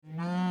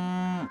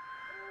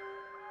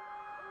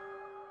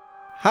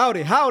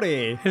Howdy,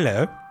 howdy.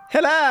 Hello.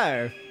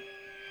 Hello.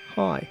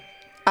 Hi.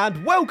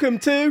 And welcome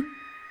to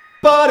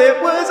But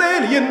It Was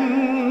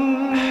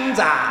Aliens.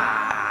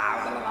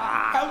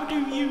 How do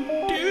you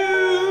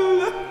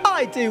do?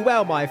 I do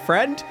well, my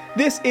friend.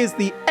 This is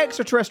the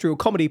extraterrestrial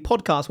comedy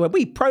podcast where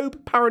we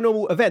probe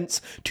paranormal events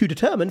to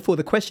determine, for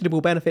the questionable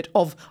benefit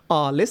of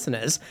our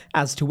listeners,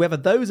 as to whether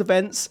those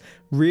events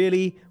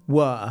really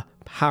were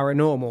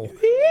paranormal.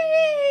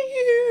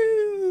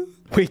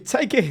 We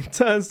take it in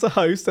turns to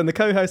host, and the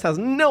co-host has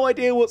no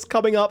idea what's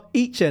coming up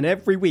each and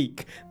every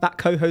week. That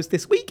co-host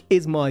this week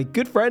is my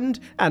good friend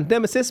and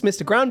nemesis,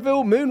 Mr.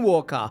 Granville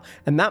Moonwalker.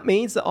 And that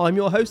means that I'm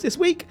your host this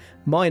week.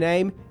 My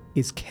name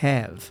is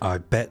Kev. I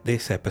bet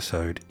this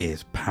episode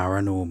is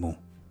paranormal.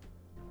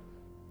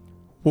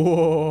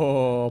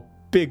 Whoa,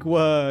 big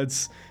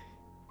words.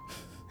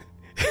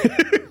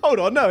 Hold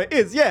on, no, it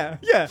is. Yeah,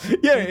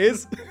 it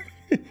is.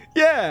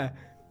 Yeah,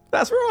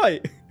 that's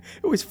right.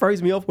 It always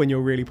throws me off when you're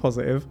really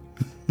positive.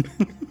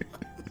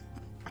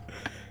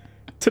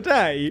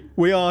 Today,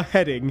 we are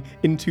heading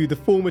into the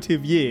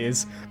formative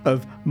years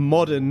of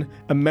modern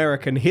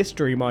American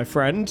history, my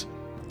friend.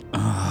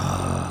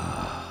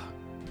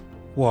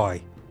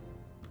 Why?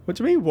 What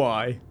do you mean,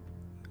 why?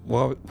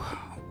 Why?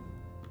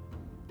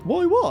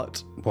 Why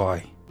what?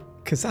 Why?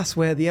 Because that's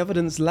where the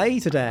evidence lay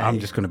today. I'm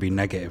just going to be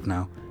negative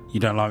now. You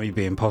don't like me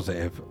being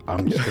positive.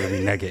 I'm just going to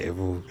be negative.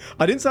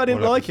 I didn't say I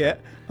didn't like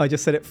it. I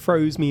just said it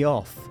throws me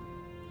off.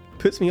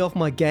 Puts me off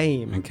my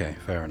game. Okay,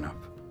 fair enough.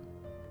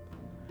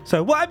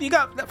 So what have you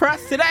got for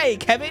us today,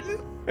 Kevin?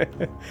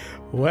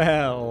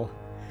 Well,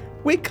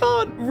 we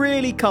can't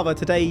really cover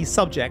today's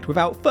subject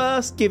without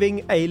first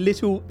giving a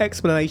little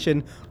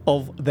explanation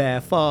of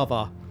their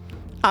father.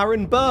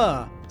 Aaron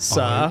Burr,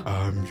 sir.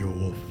 I am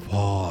your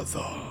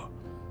father.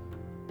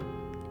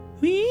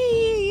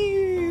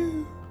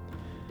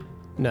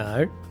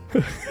 No.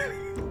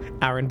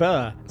 Aaron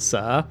Burr,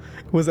 sir,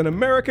 was an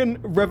American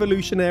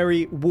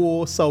Revolutionary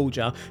War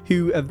soldier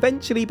who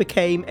eventually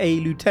became a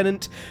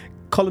lieutenant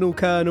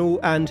colonel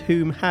and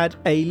whom had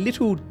a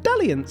little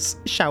dalliance,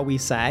 shall we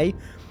say,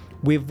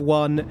 with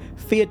one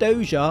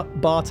Theodosia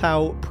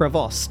Bartow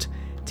Prevost,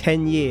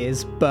 10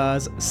 years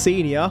Burr's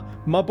senior,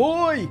 my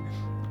boy,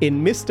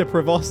 in Mr.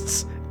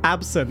 Prevost's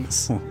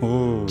absence.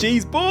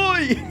 Jeez,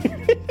 boy!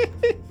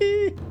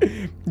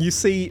 You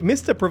see,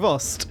 Mr.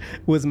 Prevost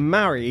was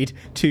married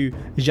to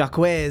Jacques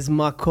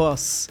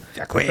Marcos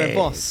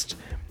Prevost,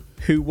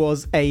 who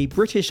was a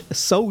British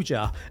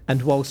soldier,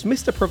 and whilst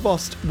Mr.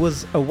 Prevost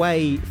was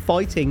away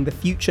fighting the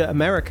future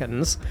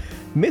Americans,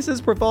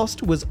 Mrs.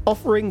 Prevost was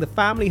offering the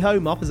family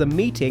home up as a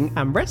meeting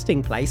and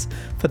resting place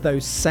for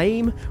those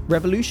same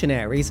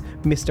revolutionaries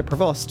Mr.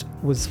 Prevost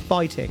was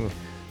fighting.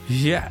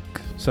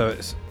 Jacques. So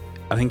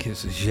I think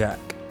it's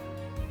Jacques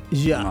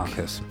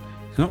Marcus.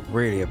 It's not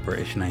really a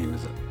British name,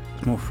 is it?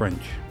 It's more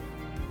French.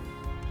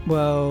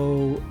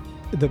 Well,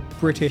 the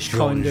British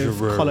kind of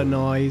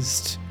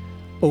colonised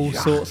all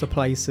sorts of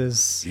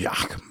places.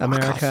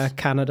 America,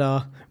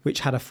 Canada,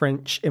 which had a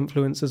French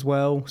influence as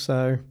well.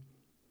 So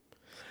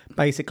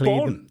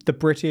basically the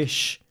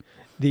British,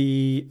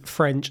 the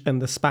French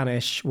and the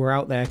Spanish were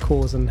out there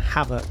causing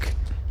havoc.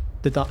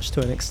 The Dutch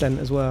to an extent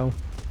as well.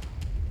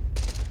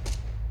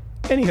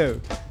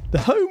 Anywho, the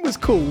home was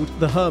called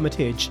the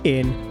Hermitage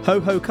in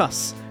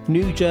Ho-Ho-Kus,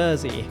 New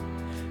Jersey.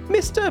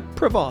 Mr.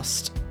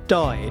 Prevost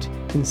died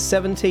in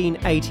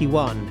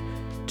 1781,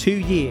 2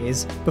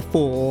 years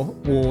before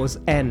war's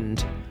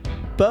end.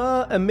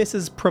 Burr and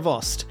Mrs.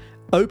 Prevost,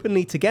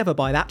 openly together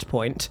by that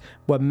point,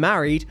 were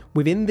married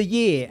within the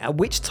year, at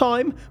which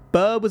time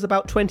Burr was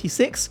about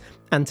 26,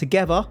 and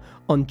together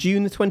on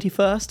June the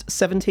 21st,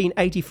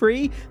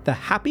 1783, the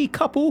happy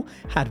couple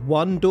had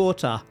one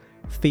daughter,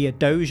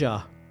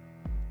 Theodosia.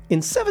 In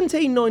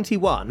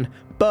 1791,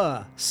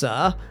 Burr,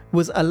 sir,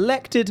 was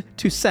elected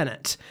to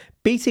Senate,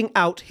 beating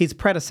out his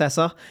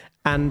predecessor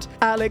and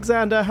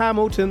Alexander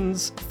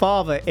Hamilton's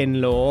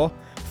father-in-law,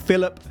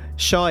 Philip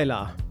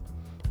Schuyler.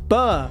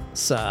 Burr,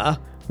 sir,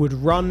 would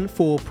run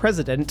for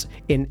president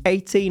in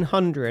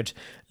 1800,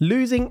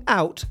 losing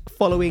out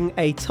following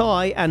a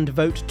tie and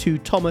vote to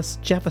Thomas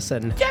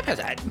Jefferson.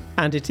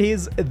 And it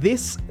is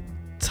this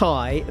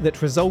tie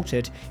that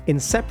resulted in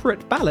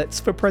separate ballots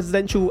for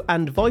presidential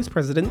and vice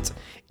president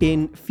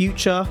in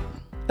future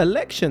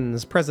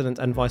elections, president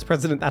and vice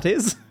president, that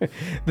is.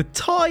 The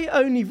tie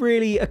only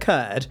really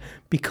occurred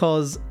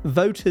because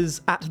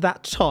voters at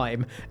that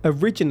time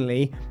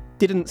originally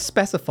didn't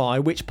specify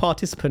which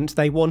participant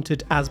they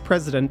wanted as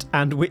president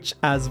and which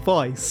as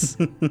vice.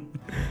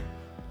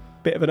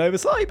 Bit of an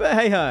oversight, but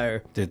hey-ho.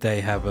 Did they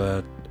have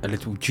a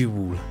little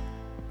duel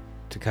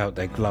to count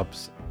their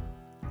gloves?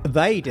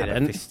 They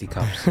didn't.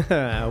 Fisticuffs.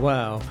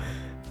 Well,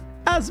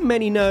 as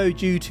many know,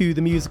 due to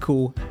the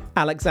musical,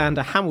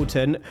 Alexander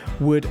Hamilton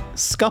would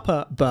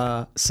scupper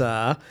Burr,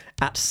 sir.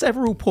 At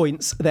several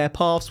points, their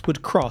paths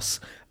would cross,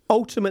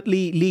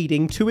 ultimately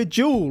leading to a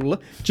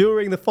duel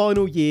during the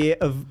final year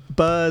of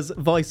Burr's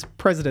vice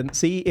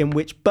presidency, in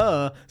which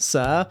Burr,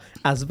 sir,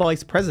 as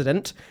vice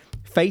president,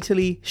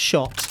 fatally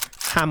shot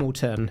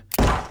Hamilton.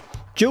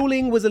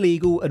 Dueling was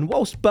illegal, and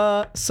whilst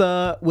Burr,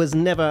 Sir, was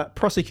never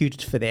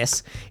prosecuted for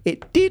this,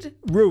 it did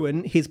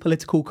ruin his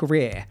political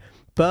career.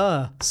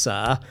 Burr,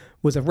 Sir,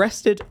 was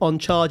arrested on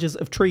charges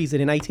of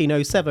treason in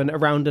 1807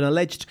 around an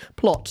alleged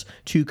plot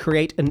to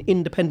create an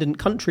independent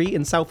country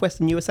in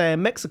southwestern USA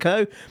and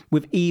Mexico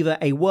with either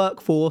a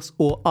workforce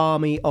or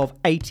army of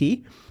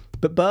 80.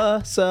 But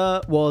Burr, Sir,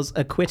 was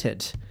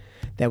acquitted.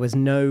 There was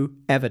no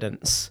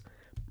evidence.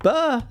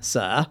 Burr,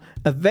 Sir,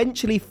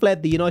 eventually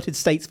fled the United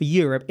States for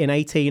Europe in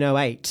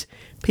 1808.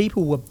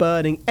 People were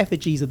burning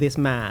effigies of this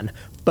man.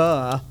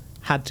 Burr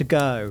had to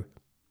go.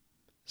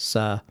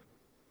 Sir.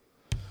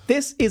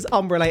 This is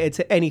unrelated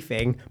to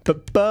anything,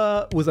 but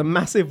Burr was a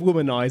massive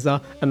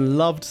womanizer and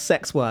loved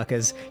sex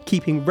workers,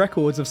 keeping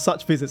records of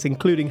such visits,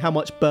 including how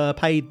much Burr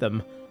paid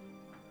them.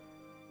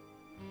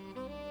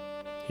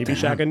 He be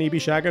shagging, he be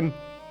shagging.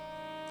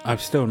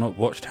 I've still not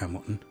watched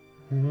Hamilton.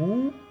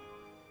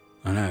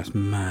 I know, it's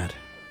mad.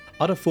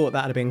 I'd have thought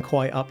that would have been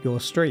quite up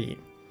your street,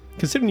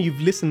 considering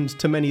you've listened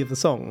to many of the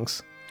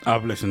songs.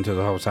 I've listened to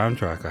the whole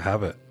soundtrack, I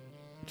have it.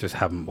 Just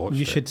haven't watched it.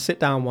 You should sit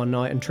down one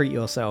night and treat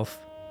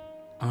yourself.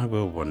 I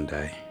will one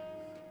day.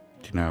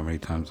 Do you know how many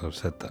times I've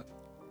said that?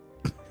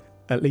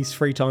 At least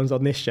 3 times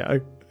on this show.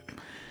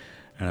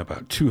 And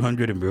about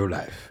 200 in real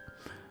life.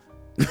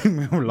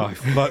 Real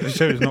life. Like, the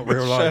show is not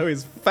real life. The show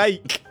is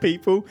fake,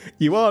 people.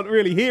 You aren't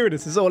really hearing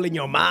this. It's all in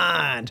your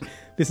mind.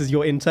 This is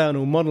your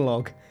internal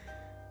monologue.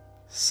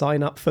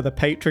 Sign up for the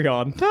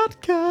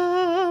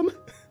patreon.com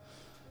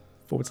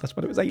 / when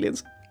it was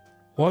aliens.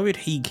 Why would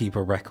he keep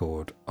a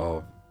record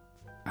of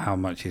how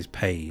much is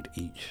paid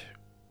each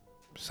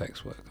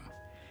sex worker?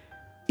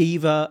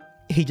 Either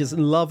he just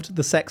loved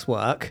the sex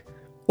work,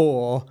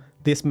 or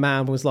this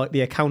man was like the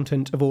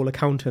accountant of all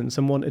accountants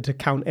and wanted to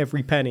count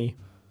every penny.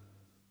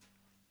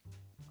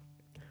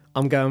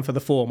 I'm going for the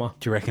former.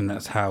 Do you reckon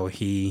that's how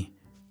he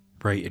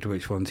rated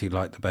which ones he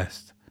liked the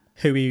best?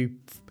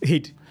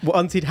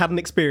 Once he'd had an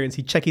experience,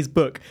 he'd check his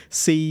book,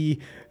 see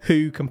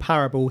who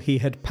comparable he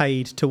had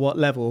paid to what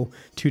level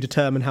to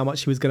determine how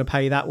much he was going to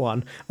pay that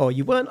one. Or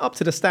you weren't up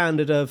to the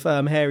standard of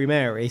Hairy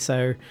Mary,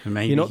 so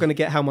Maybe. You're not going to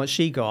get how much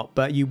she got,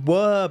 but you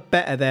were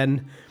better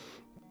than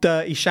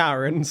Dirty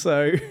Sharon,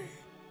 so...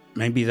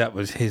 Maybe that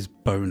was his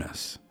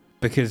bonus.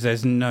 Because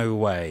there's no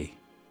way,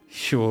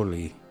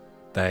 surely,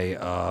 they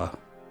are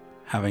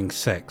having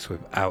sex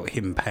without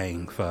him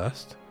paying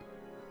first.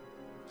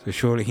 So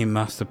surely he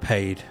must have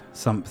paid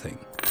something.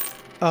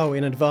 Oh,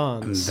 in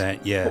advance. And then,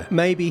 yeah.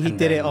 Maybe he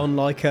did it on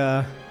like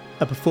a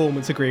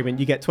performance agreement.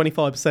 You get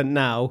 25%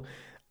 now.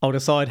 I'll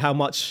decide how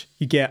much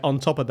you get on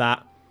top of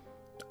that,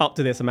 up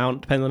to this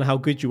amount, depending on how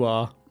good you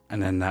are.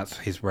 And then that's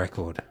his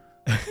record.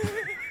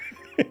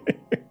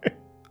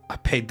 I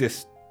paid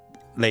this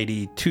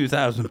lady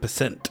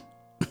 2,000%.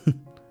 She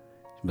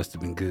must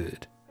have been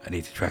good. I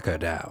need to track her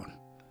down.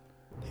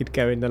 He'd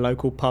go in the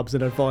local pubs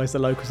and advise the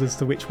locals as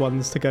to which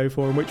ones to go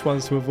for and which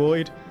ones to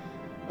avoid.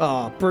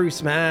 Oh,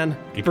 Bruce, man.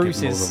 He'd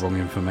Bruce give them is... all the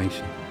wrong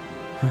information.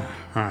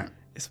 Right.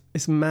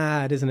 It's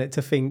mad, isn't it,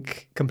 to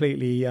think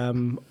completely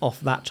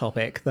off that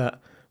topic, that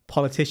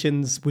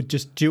politicians would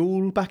just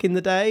duel back in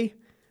the day?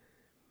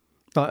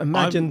 Like,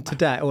 imagine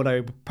today,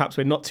 although perhaps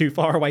we're not too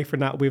far away from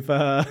that with...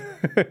 I'm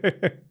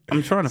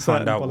trying to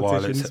find out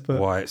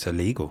why it's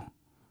illegal.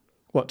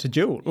 What, to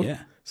duel?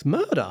 Yeah. It's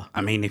murder.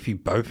 I mean, if you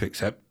both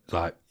accept,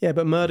 like... Yeah,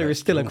 but murder is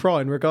still a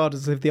crime,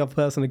 regardless if the other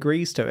person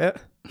agrees to it.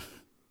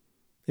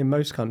 In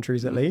most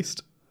countries, at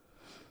least.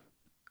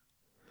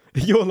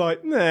 You're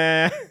like,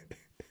 nah.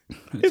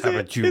 Let's have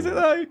a duel. Is it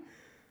though?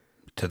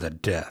 To the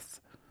death.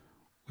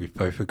 We've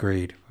both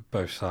agreed. We've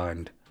both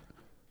signed.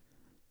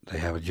 They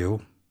have a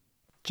duel.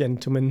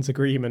 Gentleman's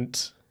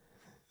agreement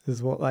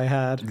is what they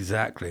had.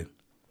 Exactly.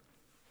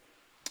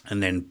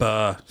 And then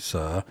Burr,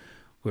 sir,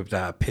 with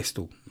that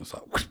pistol, was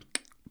like,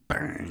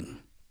 bang.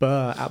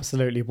 Burr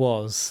absolutely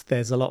was.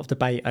 There's a lot of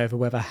debate over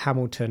whether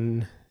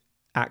Hamilton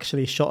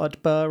actually shot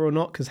at Burr or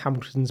not, because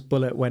Hamilton's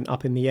bullet went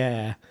up in the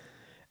air,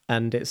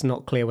 and it's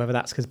not clear whether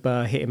that's because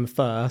Burr hit him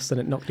first and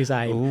it knocked his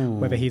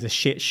aim, whether he's a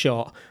shit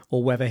shot,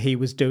 or whether he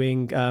was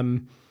doing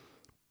the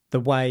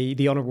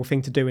honourable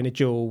thing to do in a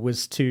duel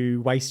was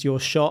to waste your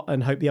shot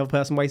and hope the other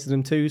person wasted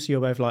them too, so you're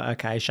both like,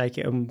 okay, shake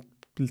it and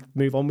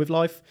move on with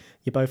life.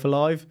 You're both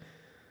alive.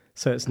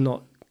 So it's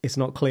not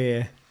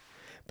clear.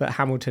 But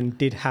Hamilton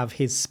did have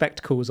his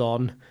spectacles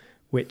on,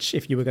 which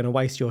if you were going to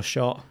waste your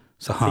shot,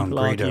 it's a Han people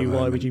Greedo argue, moment.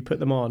 why would you put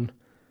them on?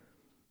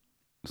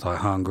 It's like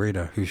Han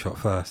Greedo, who shot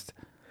first?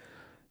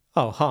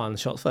 Oh, Han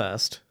shot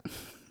first.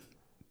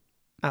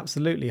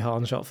 Absolutely,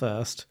 Han shot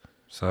first.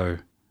 So,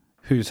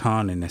 who's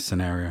Han in this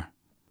scenario?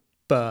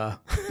 Burr.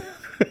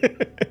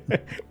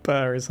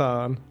 Burr is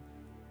Han.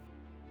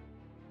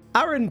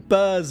 Aaron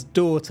Burr's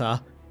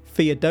daughter,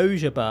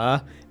 Theodosia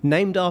Burr,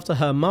 named after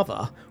her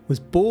mother,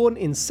 was born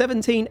in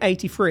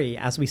 1783,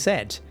 as we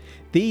said.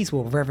 These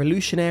were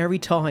revolutionary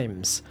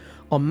times.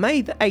 On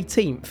May the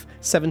 18th,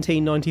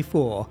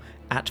 1794,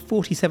 at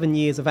 47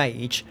 years of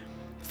age,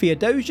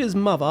 Theodosia's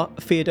mother,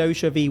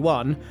 Theodosia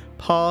V1,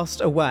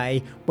 passed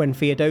away when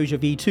Theodosia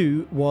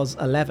V2 was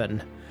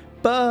 11.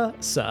 Burr,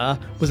 sir,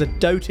 was a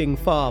doting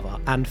father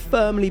and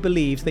firmly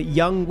believed that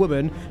young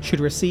women should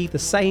receive the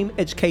same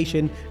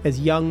education as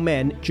young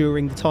men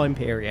during the time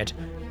period.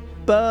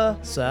 Burr,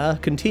 sir,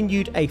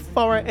 continued a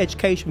thorough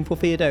education for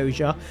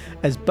Theodosia,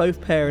 as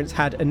both parents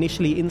had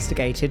initially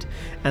instigated,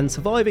 and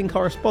surviving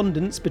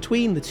correspondence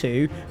between the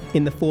two,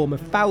 in the form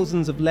of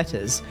thousands of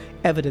letters,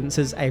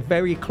 evidences a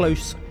very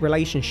close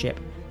relationship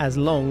as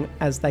long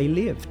as they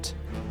lived.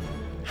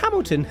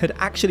 Hamilton had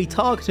actually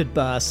targeted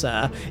Burr,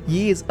 sir,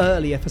 years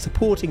earlier for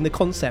supporting the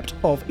concept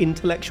of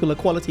intellectual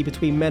equality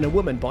between men and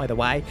women, by the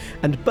way,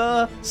 and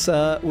Burr,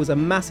 sir, was a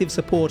massive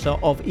supporter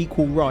of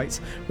equal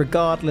rights,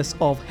 regardless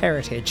of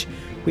heritage,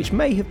 which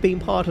may have been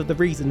part of the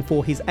reason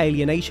for his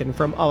alienation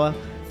from other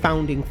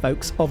founding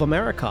folks of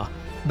America.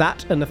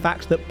 That and the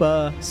fact that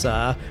Burr,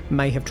 sir,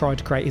 may have tried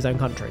to create his own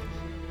country.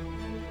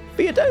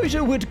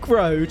 Theodosia would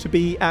grow to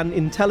be an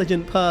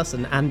intelligent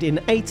person and in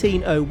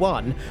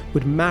 1801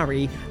 would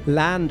marry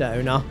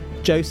landowner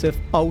Joseph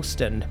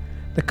Alston.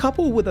 The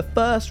couple were the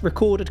first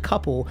recorded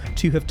couple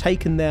to have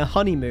taken their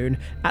honeymoon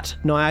at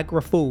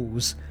Niagara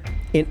Falls.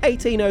 In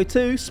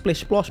 1802,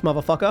 splish splosh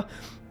motherfucker,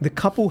 the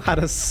couple had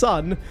a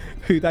son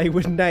who they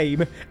would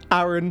name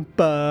Aaron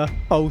Burr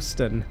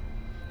Alston.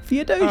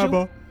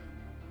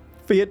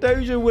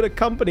 Theodosia would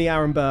accompany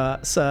Aaron Burr,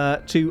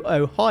 sir, to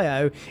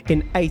Ohio in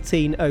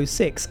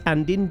 1806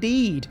 and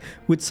indeed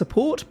would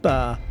support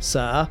Burr,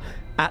 sir,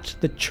 at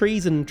the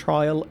treason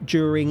trial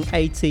during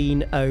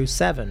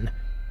 1807.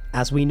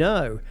 As we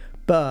know,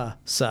 Burr,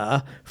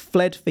 sir,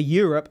 fled for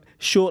Europe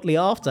shortly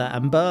after,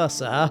 and Burr,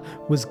 sir,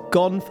 was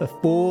gone for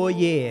 4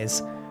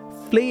 years.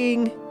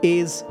 Fleeing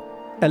is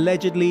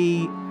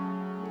allegedly,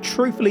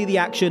 truthfully, the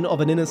action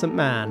of an innocent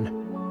man.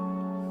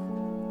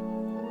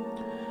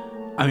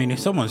 I mean, if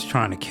someone's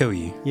trying to kill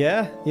you,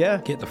 Yeah.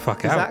 get the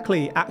fuck out.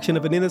 Exactly, action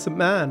of an innocent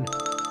man.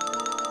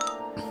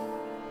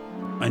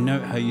 I know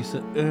how you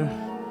said.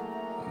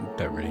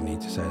 Don't really need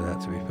to say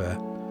that, to be fair.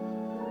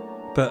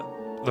 But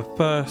the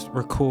first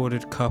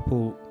recorded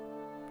couple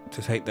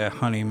to take their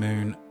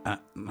honeymoon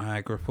at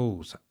Niagara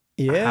Falls.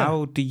 Yeah.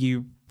 How do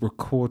you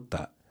record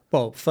that?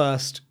 Well,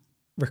 first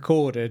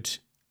recorded.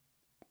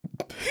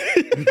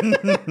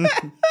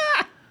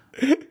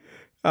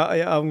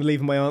 I'm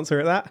leaving my answer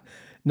at that.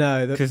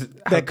 No,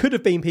 there could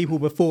have been people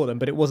before them,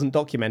 but it wasn't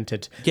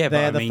documented. Yeah,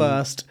 they're the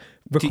first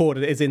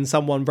recorded, as in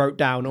someone wrote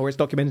down, or it's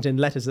documented in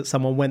letters that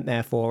someone went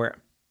there for it.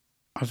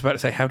 I was about to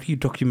say, how do you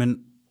document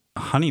a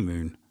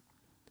honeymoon?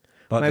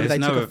 Like, Maybe they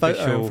no took a photo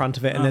official... in front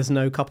of it, and there's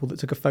no couple that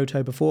took a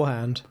photo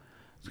beforehand. I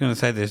was going to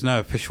say, there's no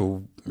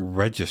official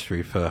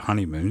registry for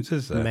honeymoons,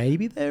 is there?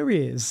 Maybe there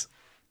is.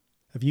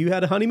 Have you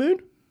had a honeymoon?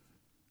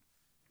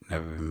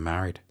 Never been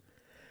married.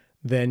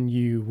 Then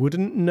you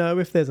wouldn't know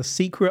if there's a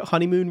secret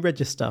honeymoon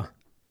register.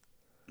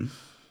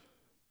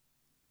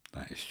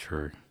 That is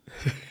true.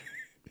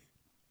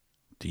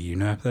 Do you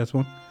know if there's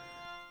one?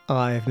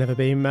 I've never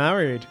been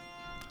married.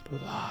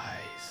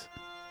 Lies.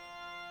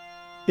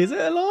 Is it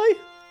a lie?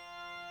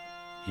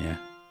 Yeah.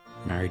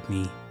 Married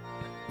me.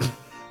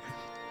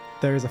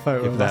 There is a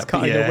photo If of us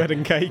cutting a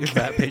wedding cake. If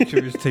that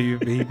picture is to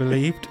be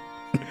believed.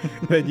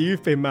 Then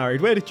you've been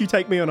married. Where did you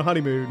take me on a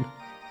honeymoon?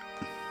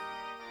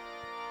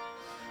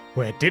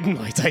 Where didn't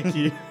I take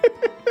you?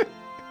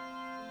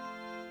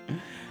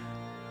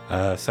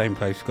 Same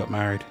place, got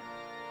married.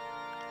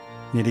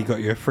 Nearly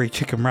got you a free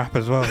chicken wrap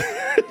as well.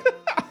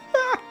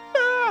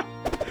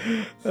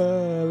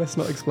 Let's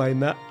not explain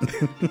that.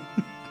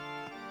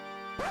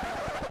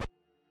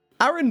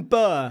 Aaron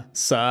Burr,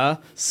 sir,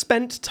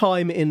 spent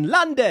time in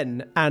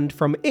London and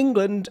from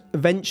England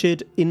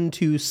ventured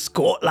into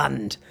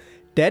Scotland,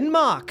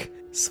 Denmark,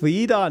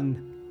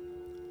 Sweden,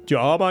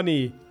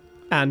 Germany,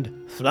 and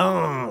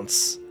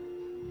France.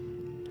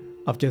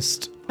 I've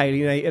just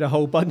alienated a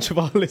whole bunch of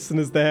our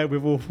listeners there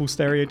with awful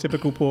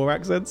stereotypical poor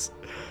accents.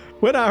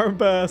 When Aaron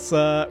Burr,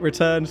 sir,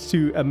 returned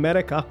to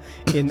America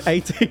in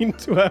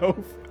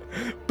 1812,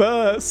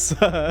 Burr,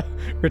 sir,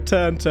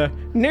 returned to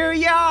New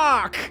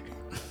York,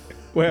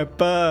 where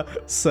Burr,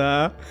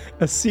 sir,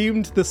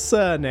 assumed the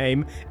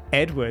surname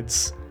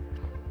Edwards.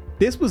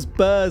 This was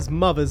Burr's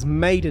mother's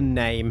maiden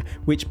name,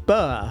 which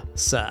Burr,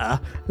 sir,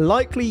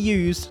 likely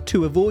used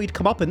to avoid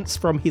comeuppance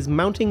from his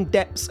mounting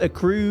debts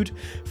accrued,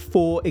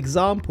 for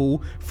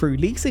example, through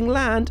leasing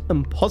land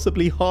and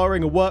possibly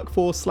hiring a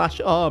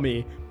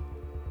workforce/army.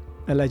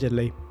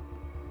 Allegedly.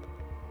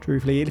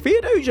 Truthfully,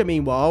 Theodosia,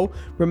 meanwhile,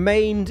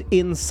 remained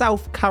in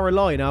South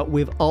Carolina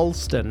with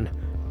Alston.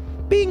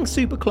 Being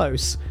super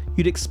close,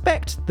 you'd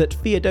expect that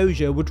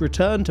Theodosia would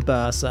return to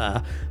Burr,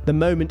 sir, the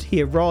moment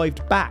he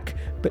arrived back,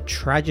 but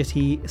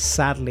tragedy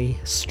sadly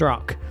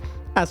struck,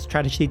 as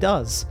tragedy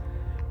does,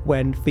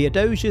 when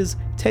Theodosia's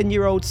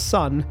 10-year-old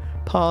son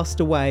passed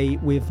away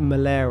with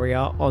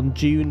malaria on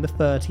June the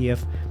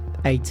 30th,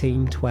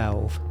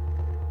 1812.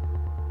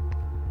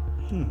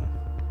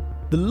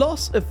 The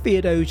loss of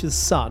Theodosia's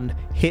son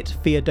hit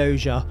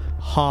Theodosia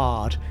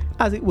hard,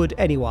 as it would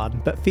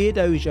anyone, but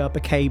Theodosia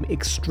became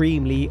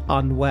extremely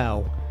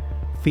unwell.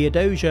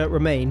 Theodosia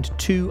remained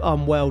too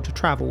unwell to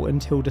travel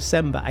until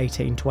December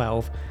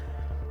 1812.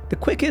 The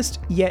quickest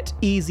yet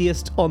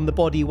easiest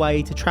on-the-body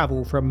way to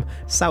travel from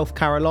South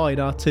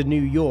Carolina to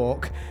New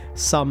York,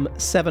 some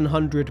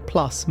 700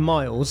 plus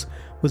miles,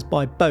 was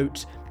by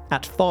boat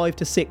at 5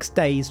 to 6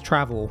 days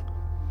travel.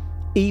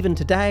 Even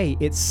today,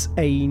 it's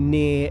a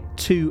near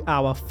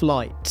 2-hour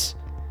flight.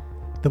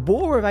 The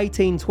War of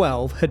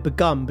 1812 had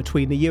begun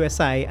between the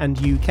USA and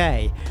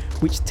UK,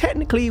 which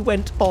technically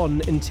went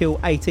on until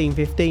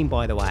 1815,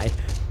 by the way,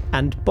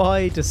 and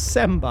by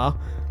December,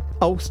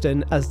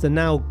 Alston, as the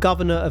now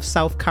governor of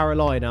South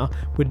Carolina,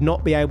 would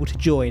not be able to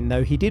join,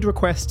 though he did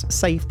request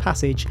safe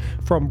passage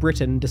from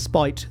Britain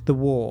despite the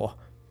war.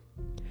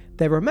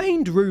 There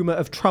remained rumour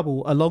of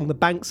trouble along the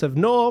banks of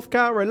North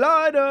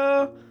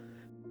Carolina.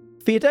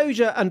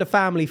 Theodosia and a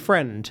family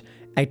friend,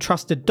 a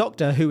trusted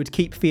doctor who would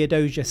keep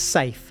Theodosia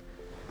safe,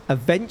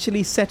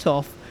 eventually set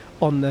off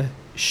on the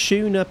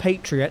schooner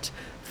Patriot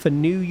for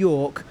New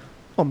York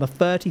on the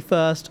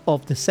 31st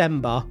of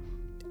December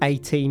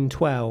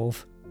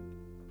 1812.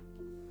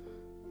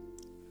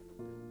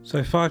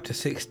 So 5 to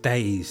 6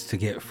 days to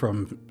get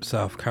from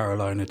South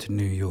Carolina to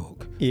New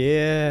York.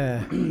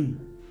 Yeah.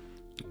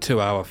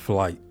 2-hour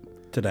flight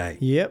today.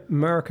 Yep,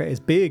 America is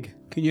big.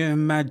 Can you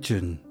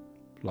imagine,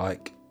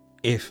 like,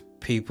 if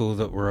people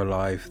that were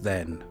alive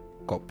then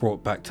got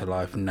brought back to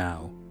life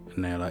now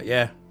and they're like,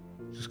 yeah,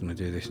 just going to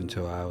do this in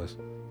 2 hours.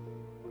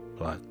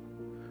 Like,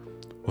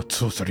 what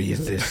sorcery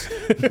is this?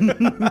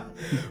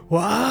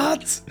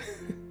 What?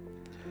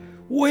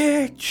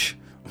 Witch!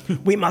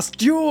 We must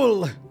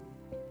duel!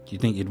 Do you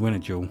think you'd win a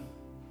duel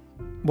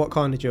What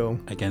kind of duel?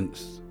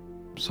 against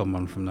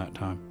someone from that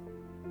time?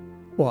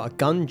 What, a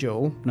gun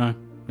duel? No,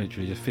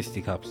 literally just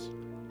fisticuffs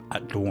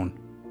at dawn.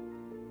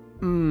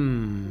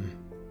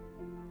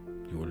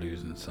 You're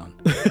losing, son.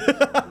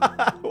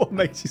 What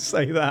makes you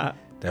say that?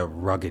 They're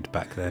rugged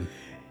back then.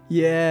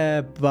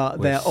 Yeah, but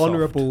We're they're soft.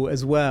 honourable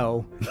as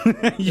well.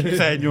 You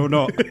saying you're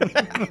not?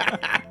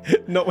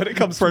 Not when it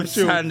comes to Bro's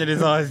duel. hand in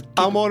his eyes.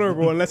 I'm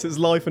honourable unless it's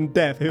life and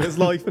death. If it's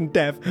life and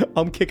death,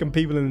 I'm kicking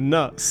people in the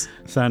nuts.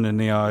 Sand in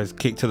the eyes,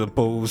 kick to the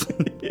balls.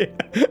 Yeah,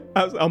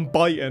 I'm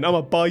biting. I'm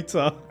a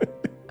biter.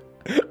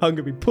 I'm going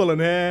to be pulling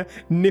hair,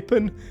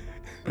 nipping,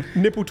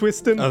 nipple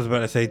twisting. I was about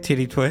to say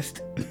titty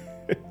twist.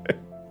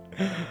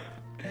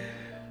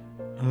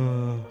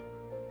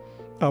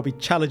 I'll be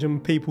challenging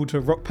people to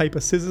rock, paper,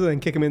 scissors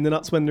and kick them in the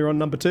nuts when they're on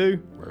number 2.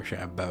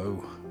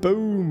 Rochambeau.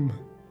 Boom.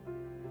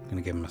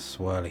 Gonna give him a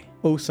swirly.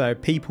 Also,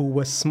 people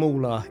were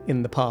smaller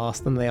in the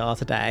past than they are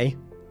today.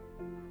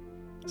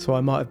 So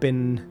I might have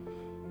been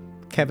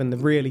Kevin the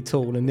really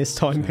tall in this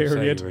time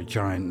period. You're a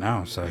giant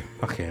now, so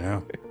fucking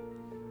hell.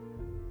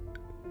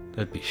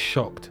 They'd be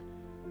shocked.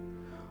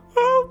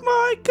 Oh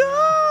my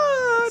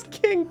god! It's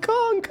King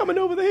Kong coming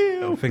over the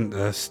hill. I think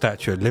the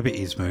Statue of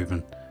Liberty is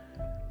moving.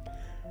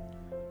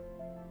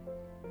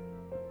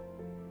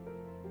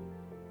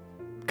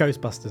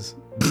 Ghostbusters.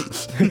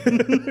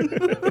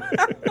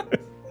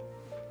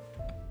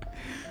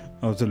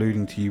 I was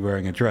alluding to you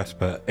wearing a dress,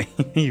 but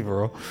either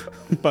or.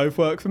 Both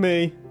work for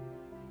me.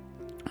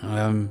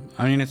 I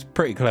mean, it's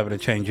pretty clever to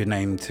change your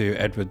name to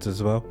Edwards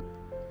as well.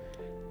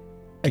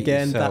 Get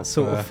Again, yourself, that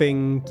sort of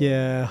thing,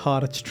 yeah,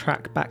 harder to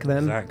track back then.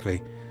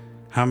 Exactly.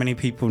 How many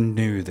people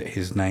knew that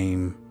his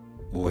name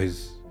or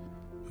his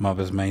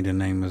mother's maiden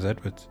name was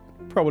Edwards?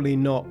 Probably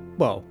not,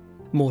 well,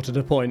 more to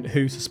the point,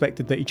 who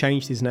suspected that he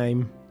changed his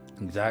name?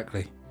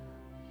 Exactly.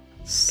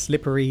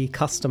 Slippery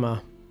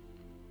customer.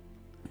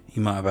 He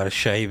might have had a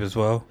shave as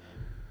well.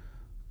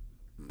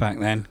 Back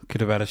then,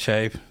 could have had a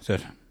shave.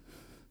 Said,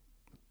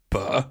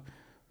 "But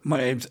my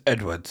name's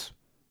Edwards."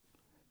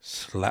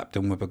 Slapped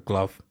him with a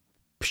glove.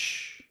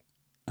 Psh,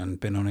 and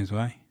been on his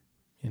way.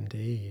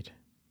 Indeed.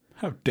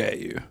 How dare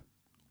you?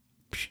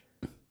 Psh.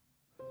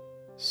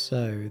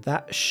 So,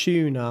 that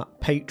schooner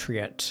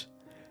Patriot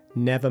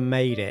never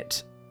made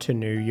it to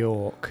New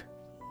York.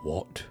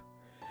 What?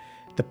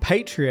 The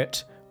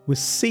Patriot was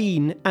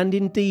seen and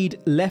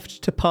indeed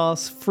left to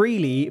pass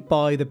freely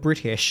by the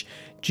British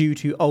due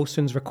to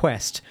Alston's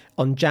request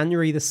on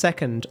January the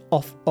 2nd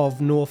off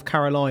of North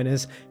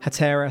Carolina's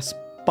Hatteras,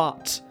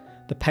 but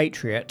the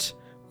Patriot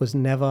was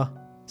never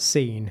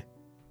seen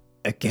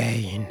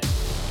again.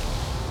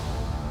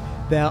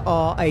 There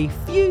are a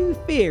few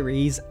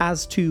theories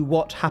as to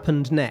what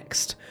happened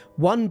next,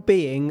 one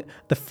being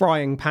the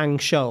Frying Pan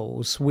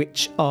Shoals,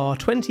 which are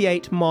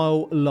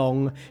 28-mile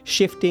long,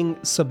 shifting,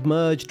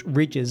 submerged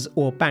ridges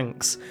or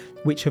banks,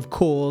 which have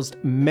caused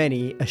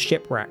many a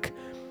shipwreck.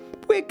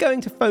 We're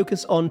going to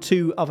focus on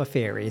 2 other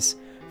theories.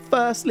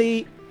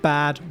 Firstly,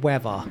 bad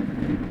weather.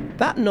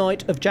 That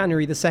night of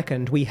January the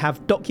 2nd, we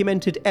have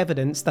documented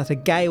evidence that a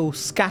gale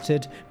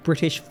scattered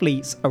British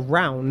fleets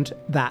around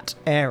that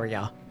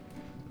area.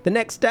 The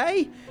next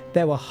day,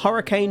 there were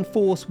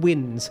hurricane-force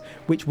winds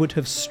which would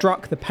have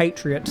struck the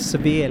Patriot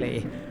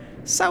severely.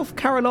 South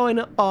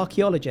Carolina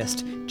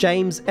archaeologist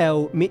James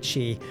L.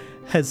 Mitchie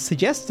has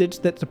suggested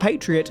that the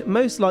Patriot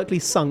most likely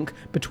sunk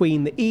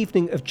between the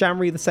evening of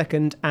January the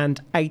 2nd and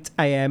 8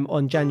 a.m.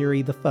 on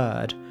January the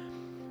 3rd.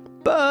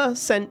 Burr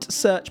sent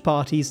search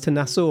parties to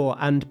Nassau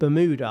and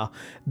Bermuda,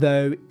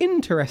 though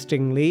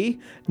interestingly,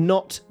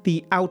 not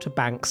the Outer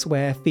Banks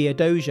where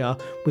Theodosia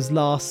was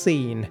last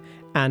seen.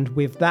 And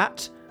with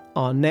that,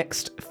 our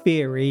next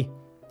theory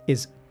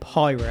is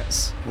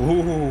pirates.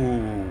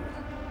 Ooh.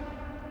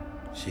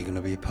 She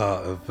gonna be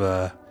part of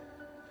the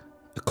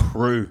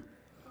crew.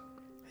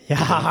 Yeah.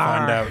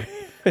 Find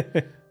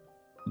out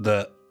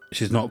that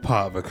she's not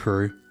part of a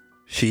crew.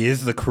 She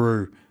is the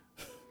crew.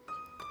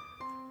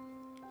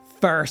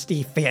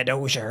 Thirsty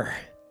Theodosia,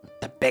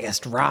 the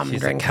biggest rum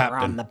She's drinker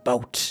on the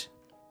boat.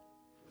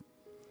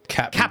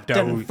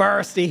 Captain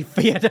Thirsty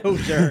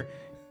Theodosia.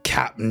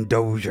 Captain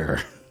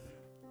Dozier.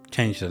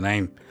 Changed the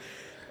name.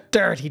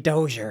 Dirty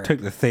Dozier.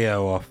 Took the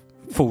Theo off.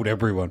 Fooled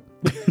everyone.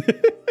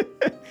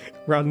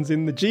 Runs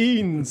in the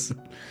jeans.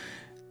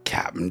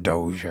 Captain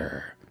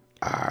Dozier.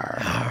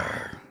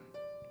 Arr.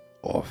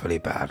 Awfully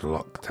bad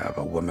luck to have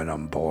a woman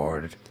on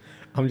board.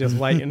 I'm just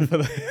waiting for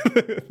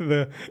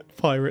the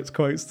pirates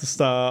quotes to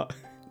start.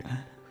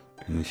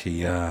 And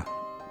she cut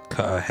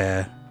her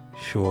hair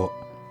short.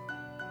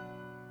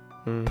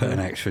 Put an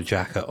extra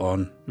jacket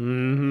on.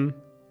 Mm-hmm.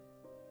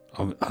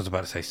 I was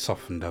about to say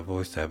softened her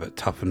voice there, but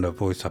toughened her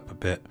voice up a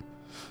bit.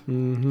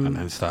 Mm-hmm. And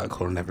then started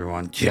calling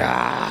everyone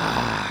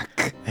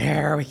Jack.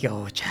 There we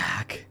go,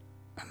 Jack.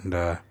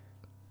 And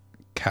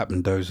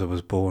Captain Dozer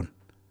was born.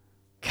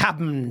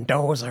 Captain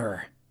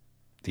Dozer.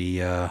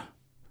 The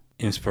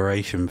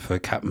inspiration for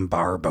Captain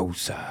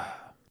Barbosa.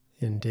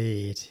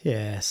 Indeed,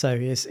 yeah. So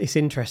it's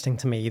interesting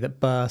to me that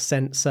Burr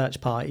sent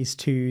search parties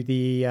to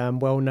the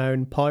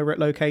well-known pirate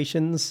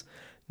locations,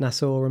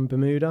 Nassau and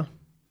Bermuda,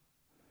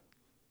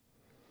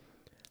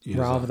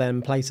 rather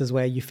than places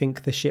where you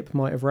think the ship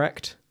might have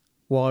wrecked.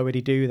 Why would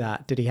he do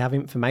that? Did he have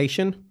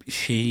information?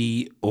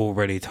 She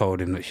already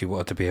told him that she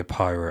wanted to be a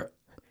pirate.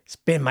 It's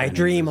been my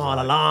dream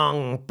all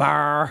along,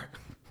 Burr.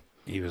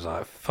 He was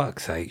like,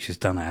 fuck's sake, she's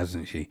done it,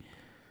 hasn't she?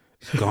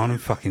 She's gone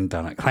and fucking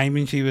done it.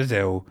 Claiming she was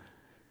ill,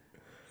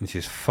 and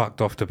she's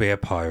fucked off to be a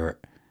pirate.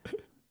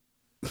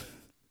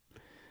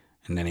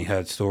 And then he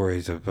heard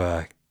stories of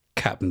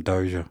Captain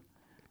Dozier.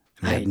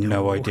 And he had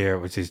no idea it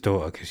was his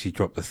daughter because she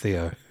dropped the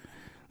Theo.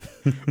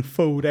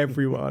 Fooled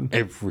everyone.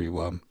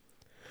 Everyone.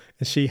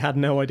 And she had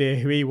no idea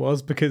who he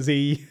was because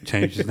he...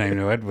 changed his name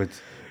to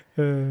Edwards.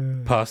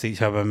 Passed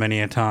each other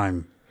many a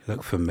time.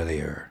 Look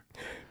familiar.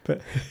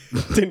 But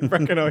didn't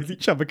recognise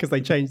each other because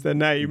they changed their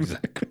names.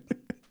 Exactly.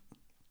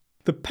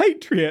 The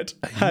Patriot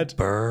had...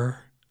 Burr?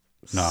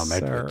 No, I'm Sir.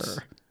 Edwards.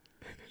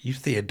 You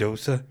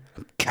Theodosia?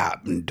 I'm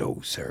Captain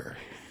Dozer.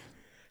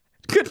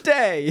 Good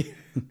day.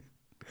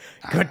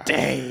 Good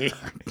day.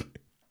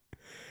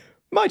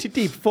 Mighty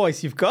deep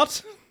voice you've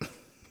got.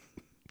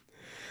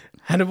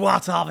 And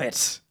what of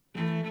it?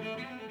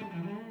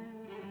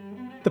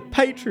 The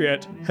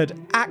Patriot had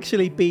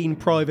actually been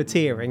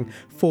privateering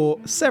for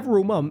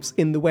several months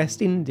in the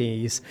West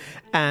Indies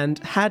and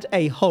had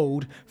a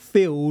hold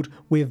filled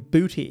with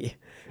booty.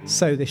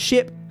 So the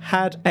ship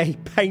had a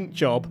paint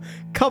job,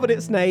 covered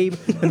its name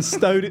and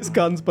stowed its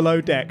guns below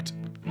deck.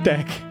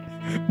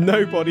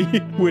 Nobody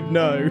would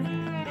know.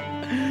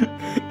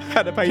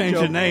 Had a paint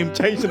job.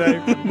 Change the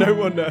name. No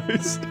one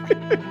knows.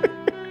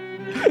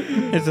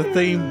 It's a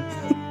theme.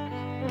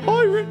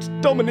 Pirate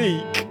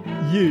Dominique,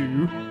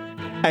 you,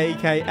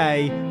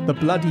 a.k.a. the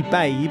Bloody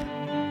Babe.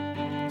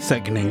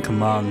 Second in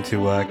command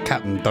to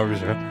Captain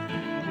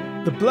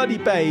Dozer. The Bloody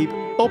Babe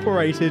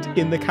operated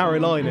in the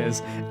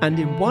Carolinas, and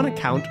in one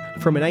account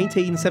from an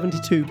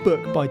 1872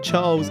 book by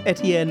Charles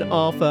Etienne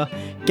Arthur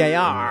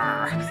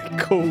Gaillard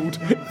called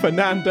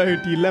Fernando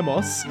de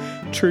Lemos,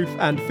 Truth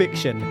and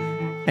Fiction,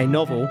 a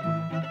novel,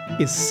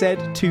 is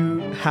said to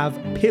have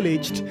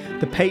pillaged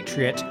the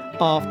Patriot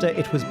after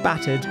it was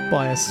battered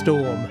by a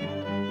storm.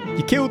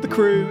 You killed the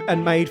crew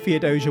and made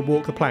Theodosia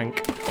walk the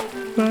plank.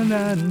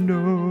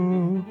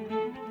 Fernando,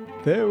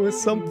 there was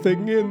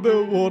something in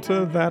the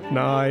water that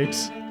night.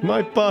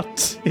 My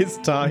butt is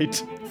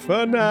tight,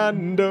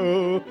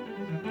 Fernando.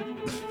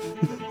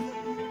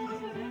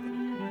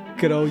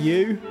 Good old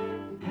you.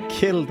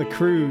 Kill the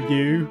crew,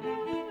 you.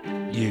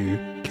 You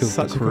killed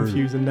Such the crew. a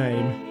confusing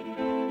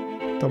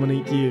name.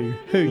 Dominique, you.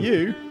 Who,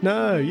 you?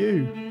 No,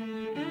 you.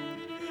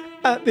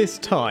 At this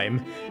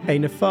time, a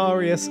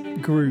nefarious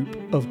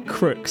group of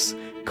crooks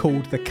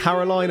called the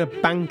Carolina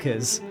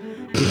Bankers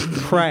would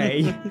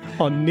prey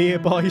on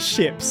nearby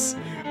ships.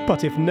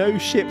 But if no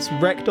ships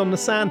wrecked on the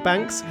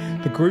sandbanks,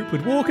 the group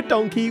would walk a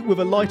donkey with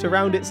a light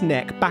around its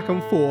neck back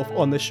and forth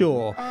on the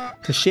shore.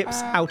 To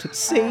ships out at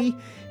sea,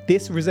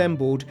 this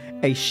resembled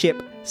a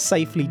ship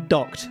safely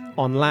docked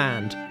on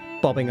land,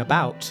 bobbing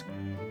about.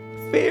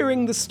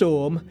 Fearing the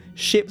storm,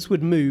 ships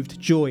would move to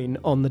join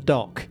on the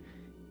dock.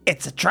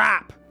 It's a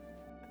trap!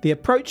 The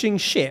approaching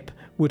ship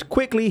would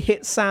quickly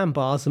hit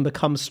sandbars and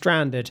become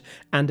stranded,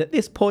 and at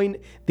this point,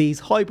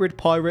 these hybrid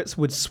pirates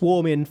would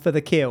swarm in for the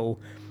kill.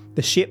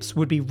 The ships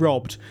would be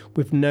robbed,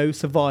 with no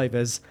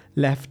survivors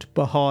left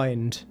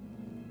behind.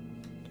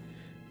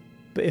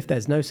 But if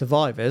there's no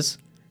survivors,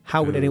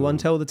 how would anyone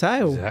tell the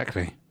tale?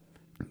 Exactly.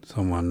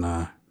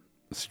 Someone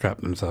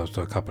strapped themselves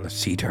to a couple of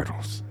sea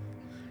turtles.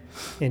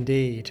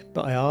 Indeed.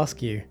 But I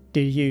ask you,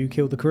 did you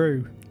kill the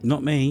crew?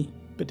 Not me.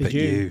 But did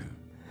you?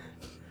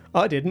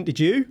 I didn't. Did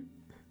you?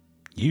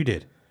 You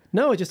did.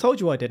 No, I just told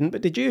you I didn't,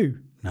 but did you?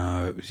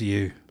 No, it was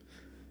you.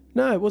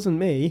 No, it wasn't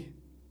me.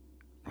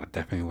 It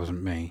definitely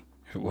wasn't me.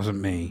 If it wasn't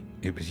me,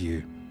 it was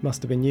you.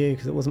 Must have been you,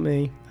 because it wasn't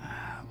me.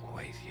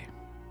 Always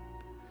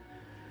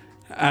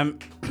you.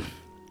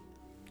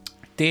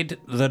 Did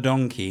the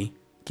donkey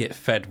get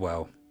fed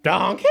well?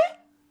 Donkey?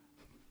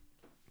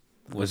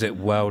 Was it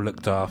well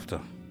looked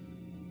after?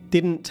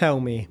 Didn't tell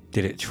me.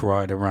 Did it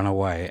try to run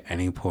away at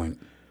any point?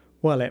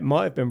 Well, it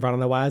might have been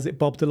running away as it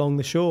bobbed along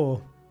the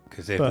shore.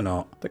 Because if but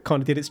not... that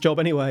kind of did its job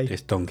anyway.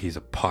 This donkey's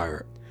a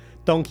pirate.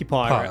 Donkey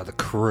pirate. Part of the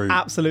crew.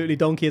 Absolutely,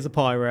 donkey is a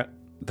pirate.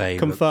 They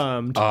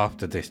confirmed.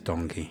 After this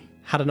donkey.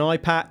 Had an eye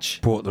patch.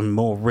 Brought them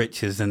more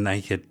riches than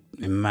they could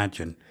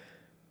imagine.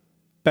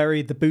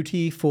 Buried the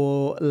booty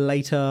for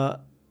later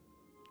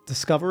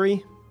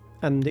discovery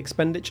and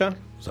expenditure.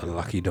 It was a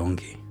lucky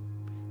donkey.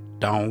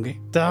 Donkey.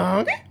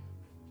 Donkey.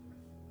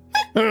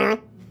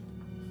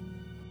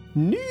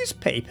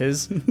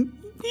 Newspapers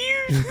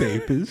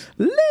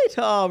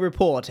later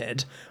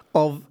reported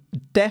of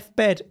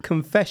deathbed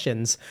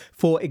confessions,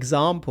 for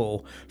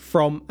example,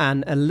 from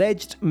an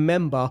alleged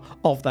member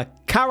of the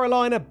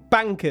Carolina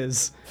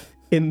Bankers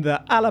in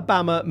the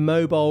Alabama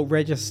Mobile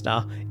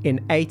Register in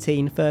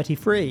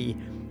 1833,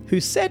 who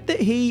said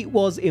that he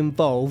was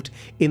involved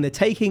in the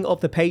taking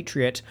of the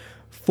Patriot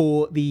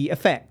for the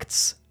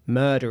effects,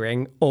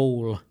 murdering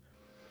all.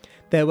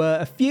 There were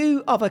a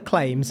few other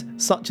claims,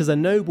 such as a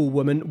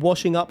noblewoman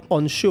washing up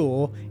on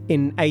shore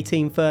in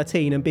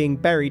 1813 and being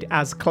buried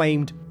as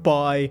claimed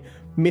by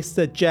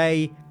Mr.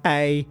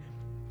 J.A.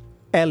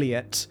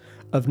 Eliot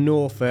of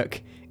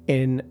Norfolk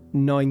in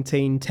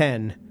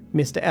 1910.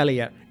 Mr.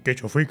 Eliot,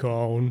 get your freak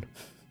on.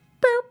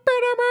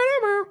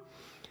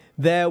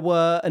 There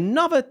were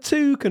another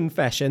 2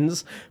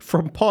 confessions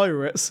from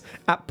pirates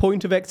at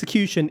point of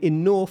execution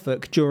in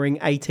Norfolk during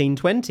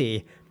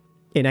 1820.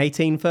 In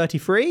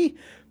 1833,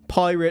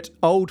 pirate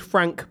Old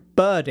Frank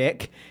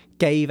Burdick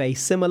gave a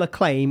similar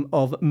claim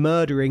of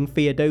murdering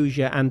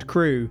Theodosia and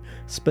crew,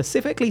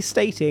 specifically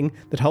stating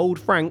that Old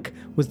Frank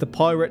was the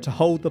pirate to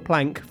hold the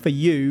plank for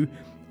you,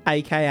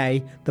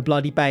 aka the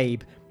Bloody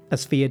Babe,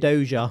 as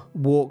Theodosia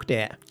walked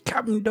it.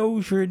 Captain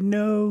Dozier,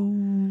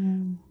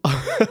 no.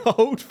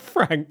 Old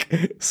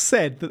Frank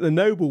said that the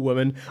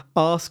noblewoman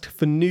asked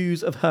for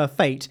news of her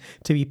fate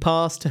to be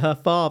passed to her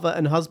father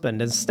and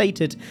husband, and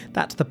stated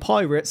that the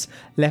pirates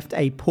left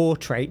a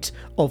portrait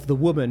of the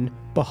woman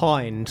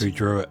behind. Who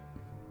drew it?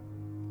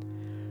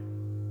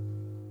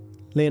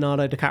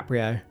 Leonardo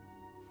DiCaprio.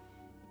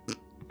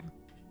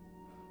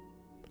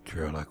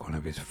 Drew it like one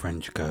of his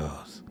French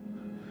girls.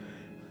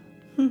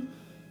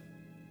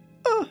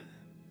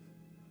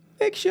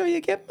 Make sure you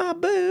get my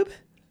boob.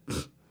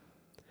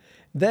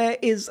 There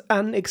is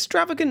an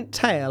extravagant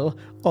tale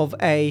of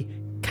a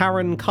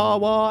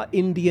Karankawa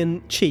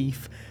Indian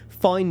chief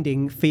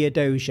finding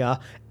Theodosia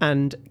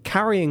and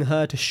carrying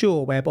her to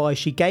shore, whereby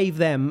she gave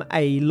them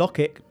a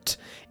locket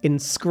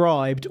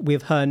inscribed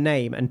with her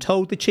name and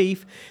told the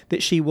chief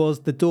that she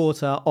was the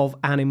daughter of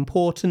an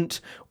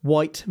important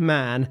white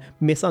man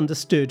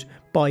misunderstood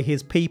by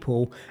his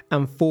people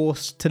and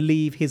forced to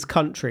leave his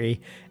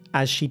country,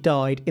 as she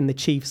died in the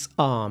chief's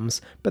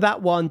arms. But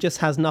that one just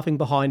has nothing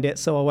behind it,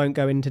 so I won't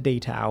go into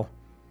detail.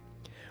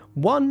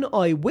 One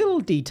I will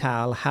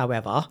detail,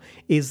 however,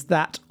 is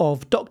that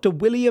of Dr.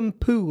 William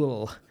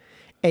Poole,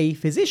 a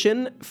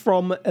physician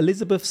from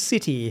Elizabeth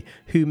City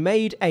who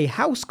made a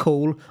house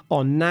call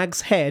on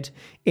Nag's Head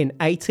in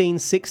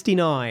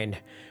 1869.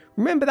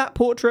 Remember that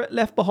portrait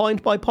left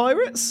behind by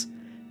pirates?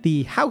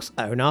 The house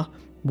owner,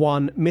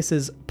 one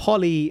Mrs.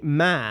 Polly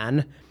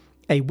Mann,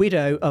 a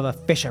widow of a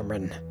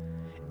fisherman.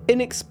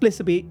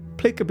 Inexplicably,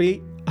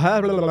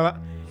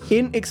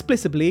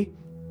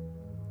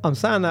 I'm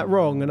saying that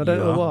wrong and I don't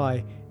know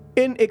why.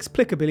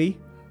 Inexplicably.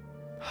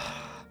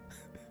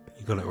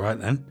 You got it right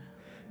then?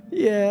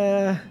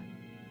 Yeah.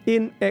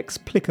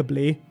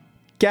 Inexplicably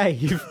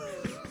gave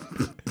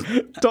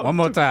Dr. One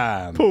more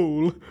time.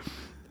 Poole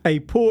a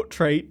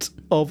portrait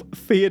of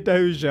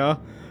Theodosia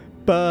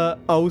Burr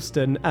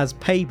Alston as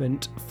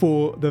payment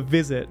for the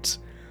visit.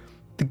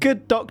 The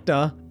good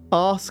doctor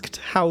asked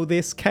how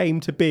this came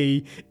to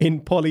be in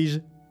Polly's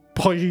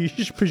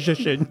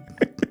possession.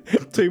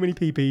 Too many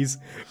PPs.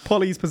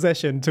 Polly's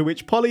possession, to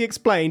which Polly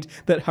explained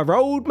that her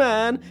old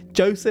man,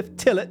 Joseph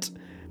Tillett,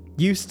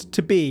 used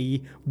to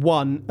be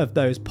one of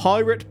those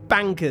pirate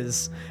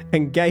bankers,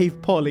 and gave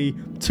Polly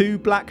 2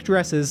 black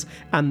dresses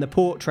and the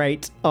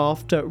portrait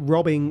after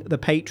robbing the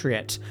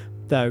Patriot,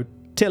 though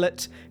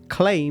Tillett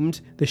claimed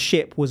the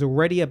ship was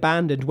already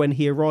abandoned when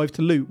he arrived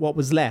to loot what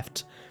was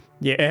left.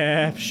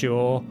 Yeah,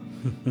 sure.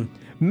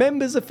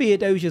 Members of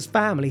Theodosia's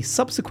family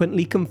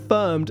subsequently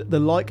confirmed the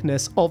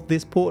likeness of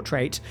this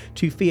portrait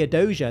to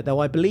Theodosia, though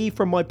I believe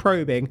from my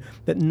probing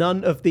that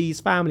none of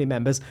these family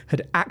members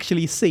had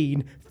actually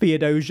seen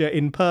Theodosia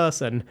in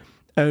person,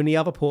 only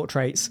other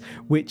portraits,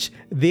 which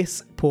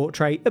this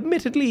portrait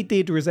admittedly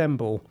did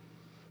resemble.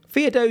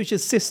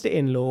 Theodosia's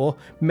sister-in-law,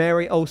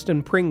 Mary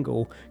Alston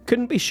Pringle,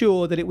 couldn't be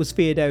sure that it was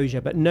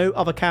Theodosia, but no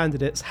other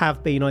candidates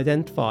have been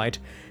identified.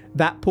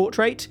 That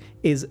portrait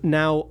is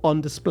now on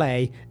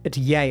display at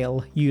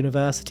Yale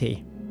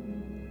University.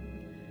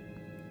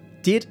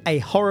 Did a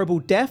horrible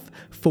death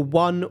for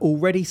one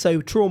already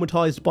so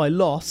traumatised by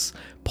loss,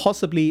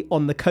 possibly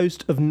on the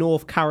coast of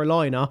North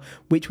Carolina,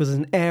 which was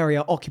an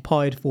area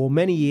occupied for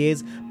many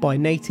years by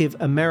Native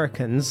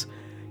Americans,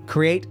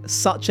 create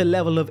such a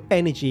level of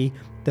energy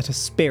that a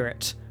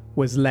spirit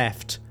was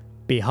left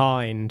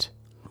behind?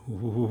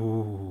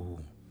 Ooh.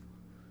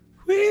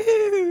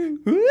 Woo!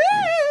 Woo!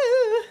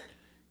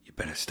 You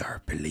better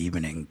start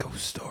believing in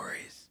ghost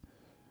stories.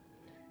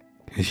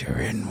 'Cause you're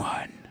in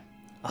one.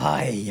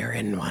 Aye, you're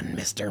in one,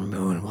 Mr.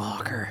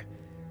 Moonwalker.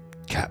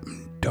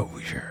 Captain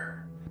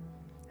Dozier.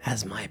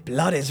 As my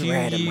blood is Do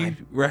red and you my...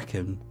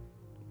 reckon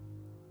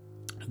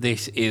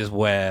this is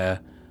where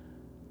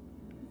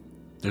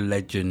the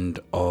legend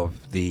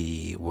of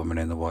the woman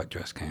in the white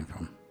dress came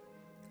from?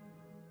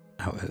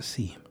 Out at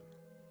sea.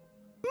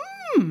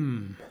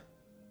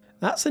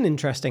 That's an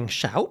interesting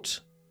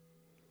shout.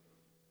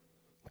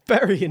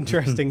 Very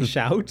interesting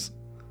shout.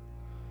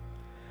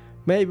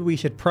 Maybe we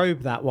should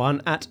probe that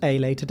one at a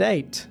later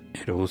date.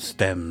 It all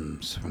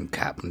stems from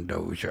Captain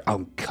Dozier.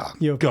 Oh, God.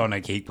 You're gonna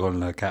keep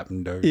calling her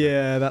Captain Dozier.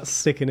 Yeah, that's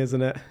sticking,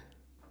 isn't it?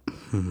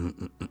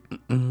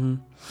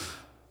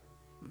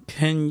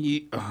 Can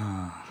you...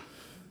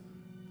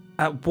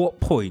 At what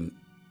point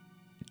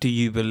do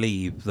you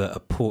believe that a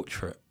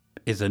portrait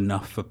is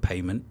enough for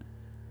payment?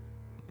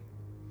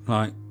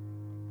 Like,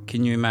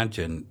 can you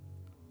imagine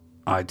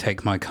I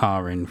take my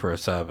car in for a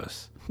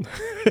service?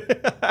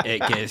 It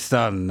gets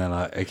done, and they're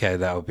like, okay,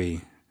 that'll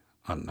be,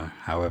 I don't know,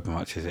 however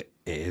much it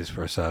is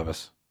for a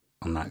service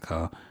on that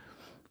car.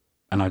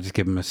 And I just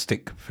give them a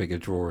stick figure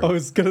drawing. I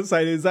was going to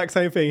say the exact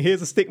same thing.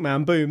 Here's a stick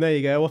man. Boom, there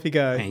you go. Off you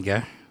go. There you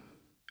go.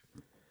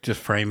 Just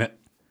frame it.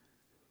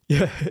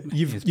 Yeah,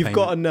 you've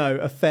got to know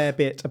a fair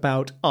bit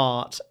about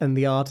art and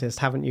the artist,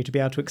 haven't you, to be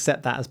able to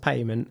accept that as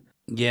payment?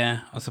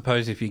 Yeah, I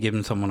suppose if you're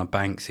giving someone a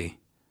Banksy,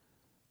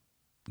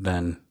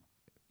 then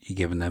you're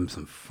giving them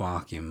some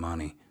fucking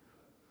money.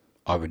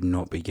 I would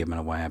not be giving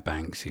away a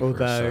Banksy for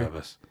a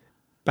service.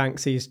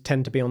 Banksies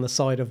tend to be on the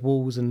side of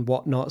walls and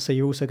whatnot, so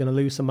you're also going to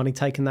lose some money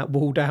taking that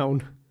wall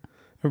down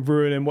and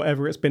ruining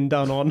whatever it's been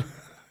done on.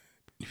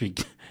 If you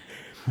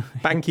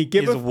Banky,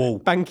 give a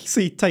wall.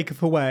 Banksy,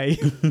 taketh away.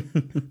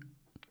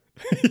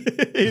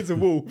 Here's a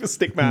wall with a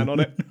stick man on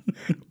it,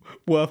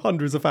 worth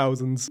hundreds of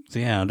thousands. So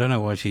yeah, I don't know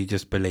why she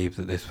just believed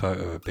that this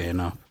photo would be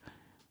enough.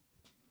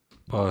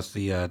 Was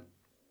it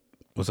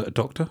a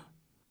doctor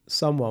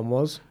Someone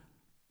was.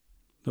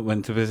 that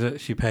went to visit?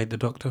 She paid the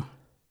doctor?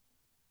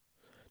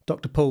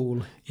 Dr.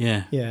 Paul.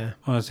 Yeah. Yeah.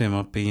 If I was him,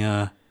 I'd be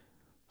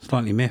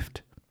slightly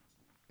miffed.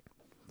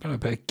 But I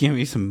better give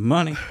me some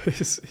money. Do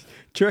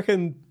you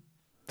reckon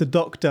the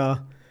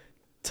doctor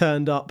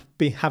turned up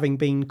having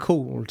been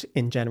called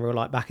in general,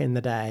 like back in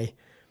the day?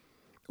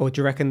 Or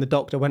do you reckon the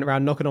doctor went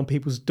around knocking on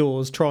people's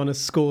doors trying to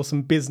score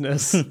some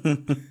business?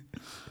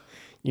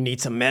 You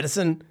need some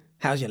medicine?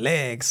 How's your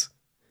legs?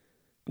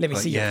 Let me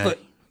see your foot.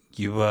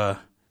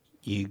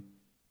 You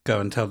go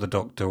and tell the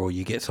doctor, or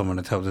you get someone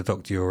to tell the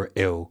doctor you're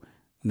ill,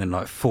 and then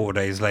like 4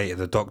 days later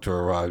the doctor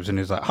arrives and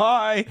he's like,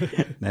 hi!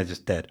 And they're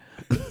just dead.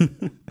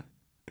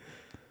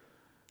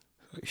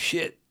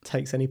 Shit.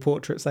 Takes any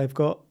portraits they've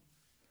got.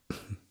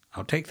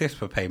 I'll take this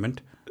for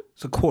payment.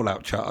 It's a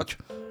call-out charge.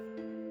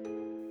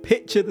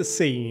 Picture the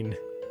scene.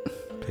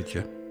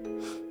 Picture.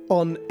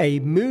 On a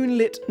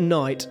moonlit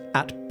night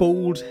at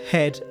Bald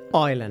Head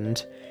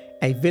Island,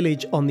 a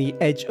village on the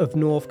edge of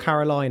North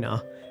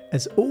Carolina,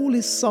 as all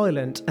is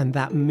silent and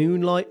that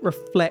moonlight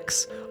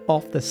reflects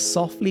off the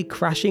softly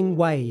crashing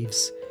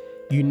waves,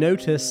 you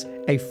notice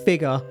a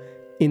figure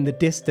in the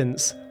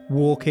distance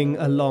walking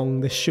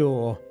along the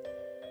shore.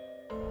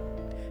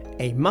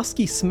 A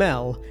musky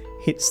smell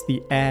hits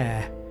the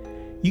air.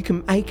 You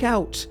can make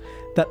out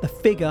that the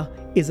figure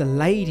is a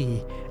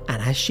lady,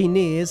 and as she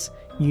nears,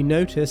 you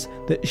notice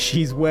that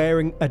she's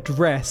wearing a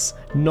dress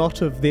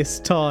not of this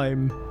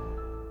time.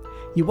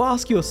 You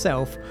ask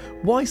yourself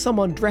why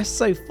someone dressed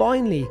so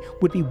finely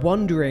would be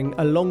wandering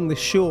along the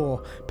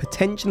shore,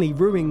 potentially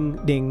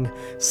ruining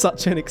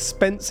such an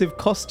expensive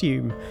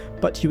costume,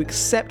 but you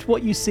accept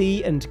what you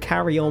see and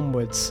carry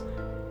onwards.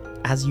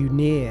 As you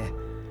near,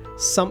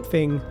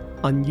 something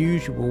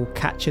unusual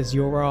catches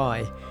your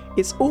eye.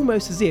 It's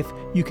almost as if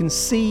you can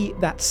see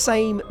that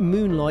same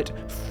moonlight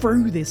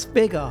through this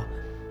figure.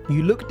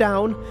 You look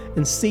down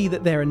and see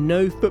that there are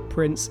no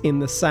footprints in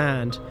the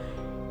sand.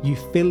 You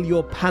fill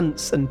your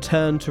pants and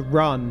turn to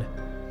run.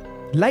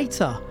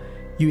 Later,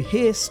 you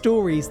hear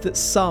stories that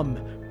some,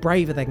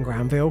 braver than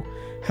Granville,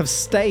 have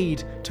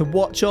stayed to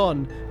watch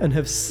on and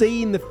have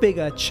seen the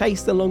figure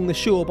chased along the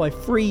shore by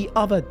 3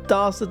 other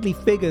dastardly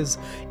figures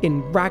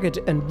in ragged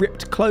and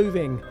ripped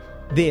clothing.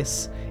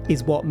 This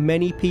is what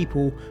many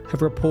people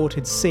have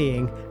reported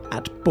seeing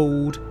at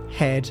Bald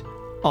Head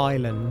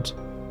Island.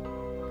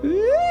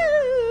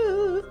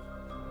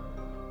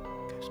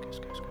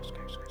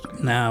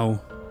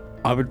 Now,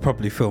 I would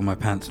probably fill my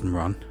pants and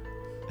run.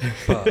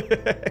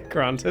 But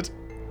Granted.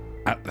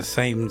 at the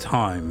same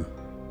time,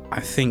 I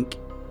think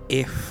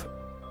if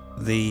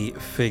the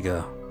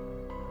figure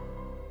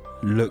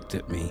looked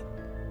at me,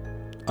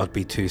 I'd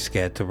be too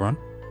scared to run.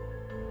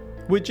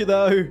 Would you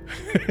though?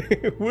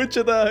 Would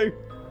you though?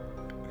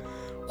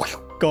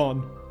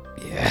 Gone.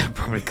 Yeah,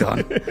 probably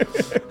gone.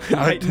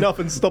 Ain't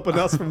nothing stopping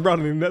us from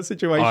running in that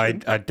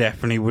situation. I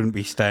definitely wouldn't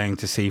be staying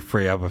to see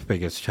 3 other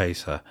figures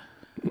chase her.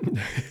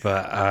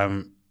 But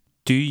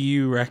do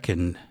you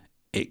reckon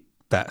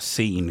that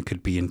scene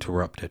could be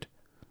interrupted?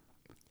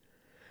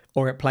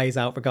 Or it plays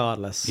out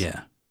regardless?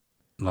 Yeah.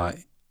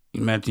 Like,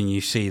 imagine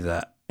you see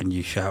that and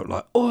you shout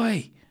like,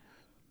 "Oi!"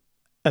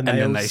 And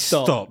then they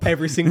stop.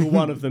 Every single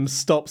one of them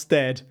stops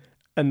dead.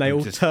 And they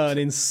all turn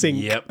in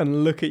sync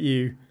and look at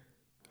you.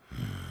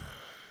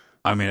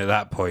 I mean, at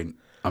that point,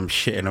 I'm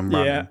shitting and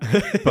running.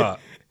 Yeah. But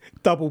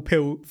double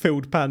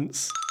filled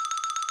pants.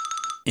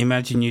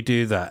 Imagine you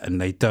do that and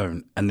they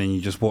don't, and then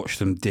you just watch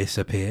them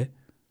disappear.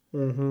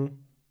 Mm-hmm.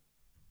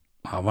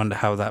 I wonder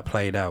how that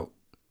played out.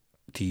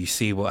 Do you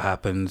see what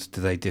happens?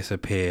 Do they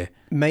disappear?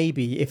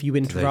 Maybe if you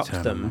interrupt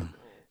them,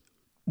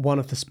 one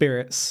of the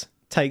spirits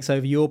takes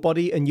over your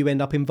body and you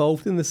end up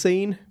involved in the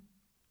scene.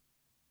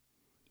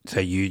 So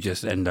you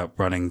just end up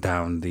running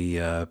down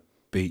the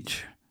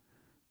beach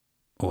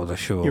or the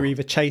shore. You're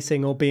either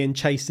chasing or being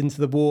chased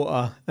into the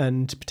water,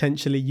 and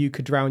potentially you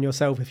could drown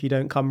yourself if you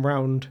don't come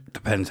round.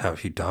 Depends how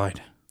she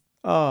died.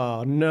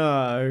 Oh,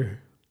 no.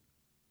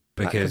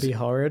 Because that could be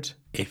horrid.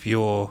 If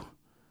you're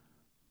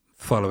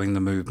following the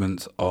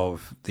movements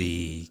of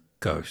the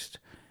ghost,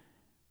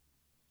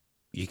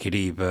 you could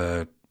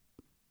either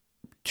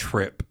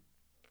trip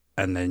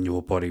and then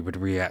your body would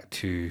react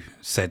to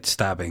said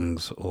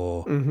stabbings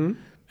or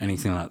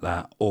anything like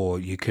that, or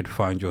you could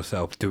find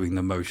yourself doing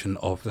the motion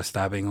of the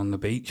stabbing on the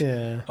beach.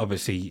 Yeah.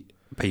 Obviously,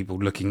 people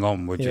looking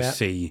on would just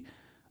see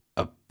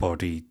a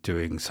body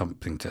doing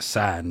something to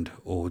sand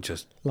or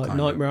just like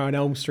Nightmare on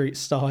Elm Street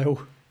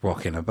style.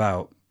 Rocking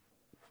about.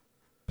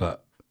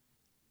 But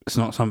it's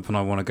not something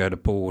I want to go to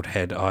Bald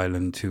Head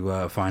Island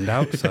to find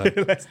out. So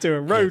let's do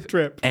a road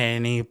trip.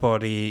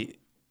 Anybody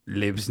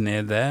lives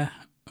near there,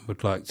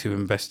 would like to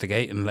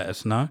investigate and let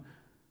us know,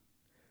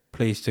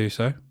 please do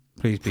so.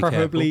 Please be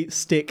Probably careful.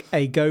 Stick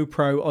a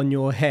GoPro on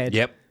your head.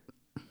 Yep.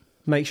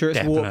 Make sure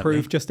it's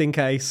waterproof just in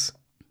case.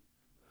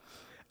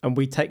 And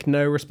we take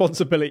no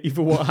responsibility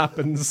for what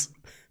happens,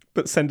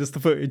 but send us the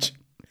footage.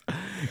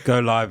 Go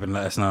live and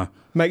let us know.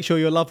 Make sure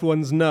your loved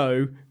ones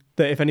know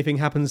that if anything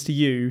happens to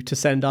you, to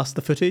send us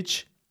the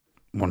footage.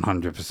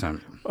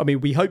 100%. I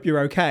mean, we hope you're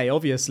okay,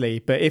 obviously,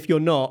 but if you're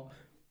not,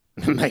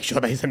 make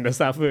sure they send us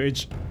that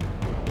footage.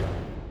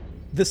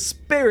 The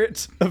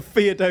spirit of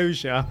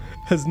Theodosia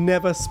has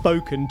never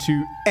spoken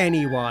to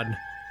anyone.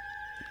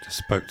 Just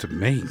spoke to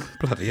me.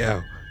 Bloody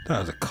hell.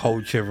 That was a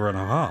cold shiver and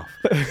a half.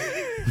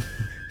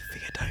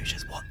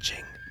 Theodosia's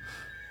watching.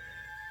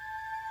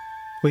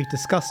 We've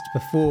discussed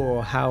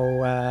before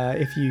how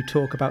if you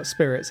talk about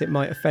spirits, it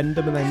might offend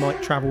them and they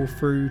might travel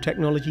through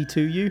technology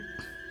to you.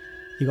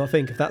 You got to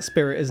think, if that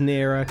spirit is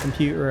near a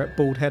computer at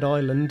Bald Head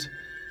Island,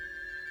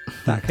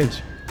 that could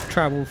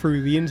travel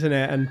through the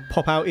internet and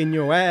pop out in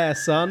your hair,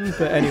 son.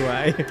 But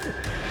anyway,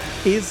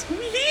 is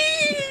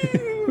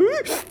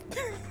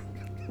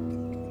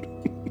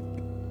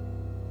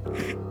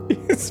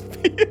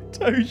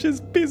Theodosia's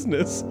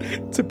business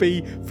to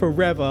be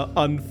forever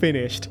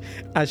unfinished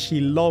as she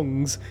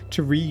longs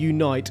to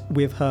reunite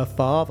with her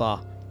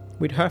father.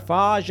 With her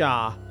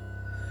father.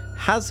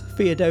 Has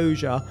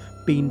Theodosia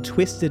been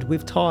twisted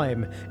with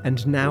time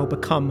and now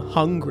become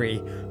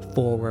hungry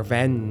for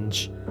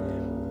revenge?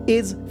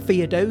 Is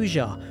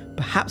Theodosia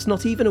perhaps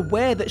not even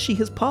aware that she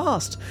has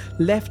passed,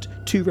 left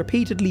to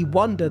repeatedly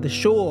wander the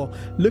shore,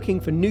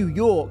 looking for New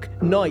York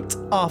night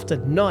after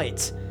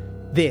night?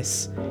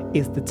 This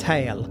is the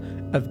tale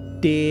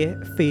of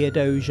dear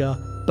Theodosia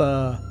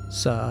Burr,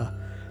 sir,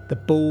 the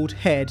Bald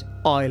Head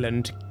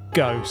Island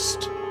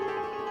ghost.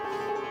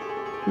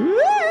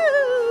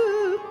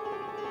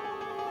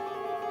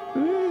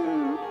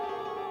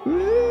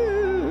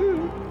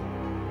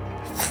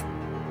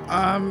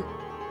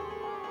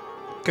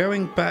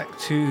 Going back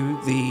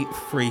to the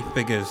 3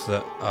 figures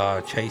that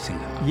are chasing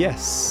her.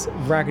 Yes,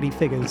 raggedy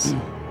figures.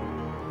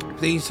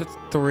 These are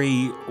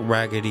 3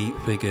 raggedy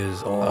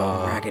figures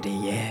are raggedy,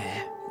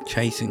 yeah.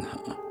 chasing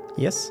her.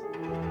 Yes.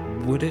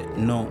 Would it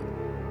not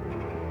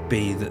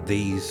be that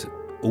these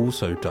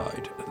also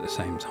died at the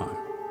same time?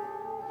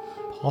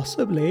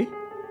 Possibly.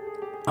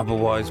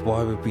 Otherwise,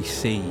 why would we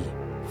see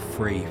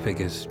 3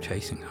 figures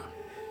chasing her?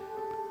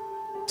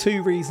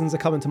 2 reasons are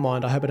coming to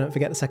mind. I hope I don't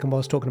forget the second while I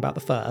was talking about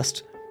the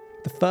first.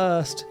 The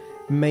first,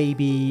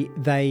 maybe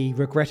they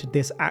regretted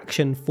this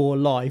action for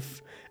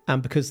life,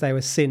 and because they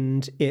were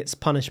sinned, it's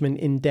punishment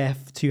in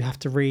death to have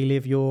to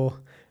relive your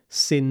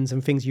sins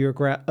and things you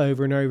regret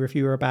over and over if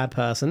you were a bad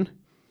person,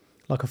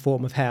 like a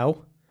form of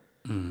hell.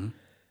 Mm-hmm.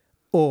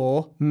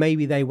 Or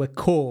maybe they were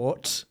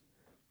caught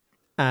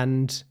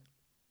and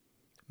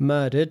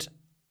murdered,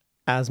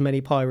 as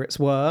many pirates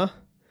were,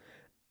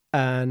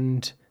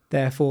 and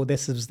Therefore,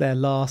 this was their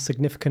last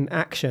significant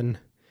action.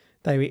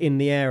 They were in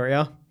the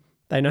area.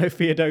 They know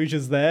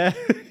Theodosia's there.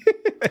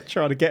 They're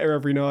trying to get her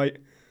every night.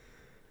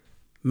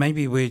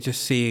 Maybe we're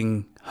just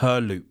seeing her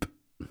loop.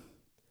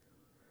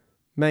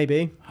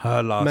 Maybe.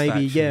 Her last Maybe,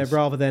 actions. yeah,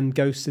 rather than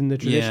ghosts in the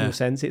traditional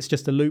sense. It's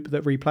just a loop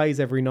that replays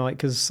every night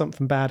because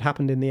something bad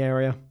happened in the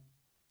area.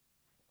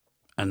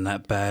 And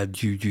that bad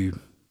juju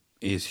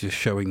is just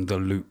showing the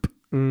loop.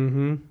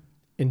 Mm-hmm.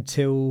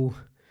 Until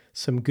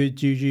some good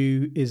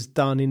juju is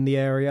done in the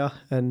area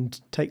and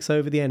takes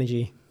over the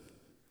energy.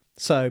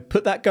 So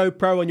put that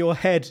GoPro on your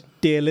head,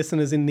 dear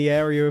listeners in the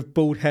area of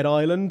Bald Head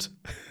Island.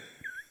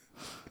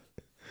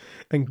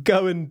 And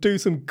go and do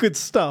some good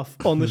stuff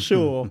on the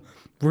shore.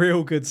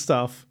 Real good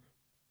stuff.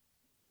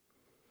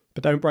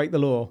 But don't break the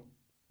law.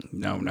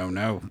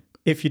 No.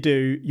 If you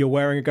do, you're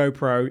wearing a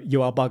GoPro,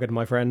 you are buggered,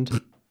 my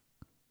friend.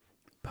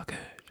 Buggered.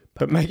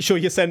 But make sure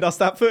you send us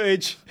that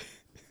footage.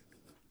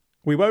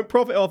 We won't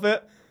profit off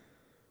it.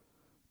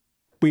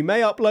 We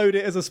may upload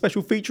it as a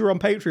special feature on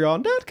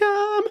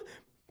patreon.com.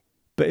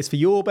 But it's for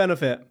your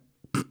benefit.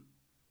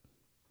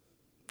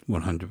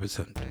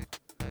 100%.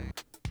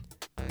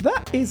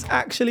 That is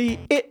actually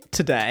it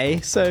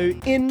today. So,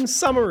 in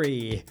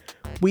summary,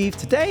 we've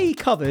today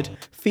covered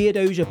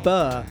Theodosia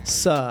Burr,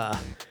 Sir.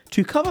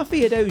 To cover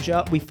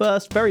Theodosia, we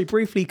first very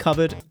briefly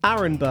covered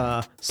Aaron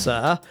Burr,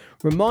 Sir,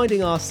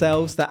 reminding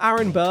ourselves that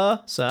Aaron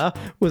Burr, Sir,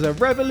 was a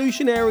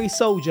revolutionary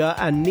soldier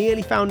and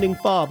nearly founding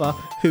father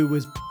who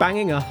was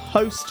banging a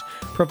host,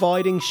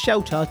 providing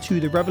shelter to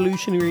the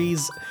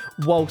revolutionaries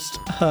whilst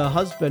her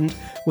husband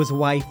was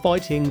away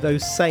fighting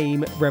those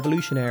same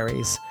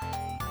revolutionaries.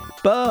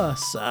 Burr,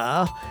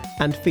 Sir,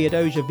 and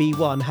Theodosia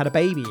V1 had a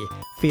baby,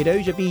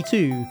 Theodosia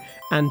V2,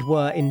 and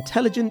were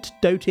intelligent,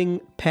 doting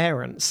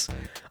parents.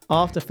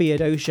 After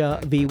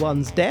Theodosia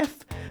V1's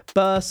death,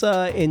 Burr,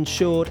 Sir,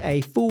 ensured a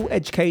full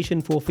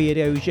education for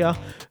Theodosia,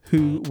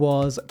 who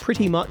was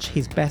pretty much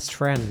his best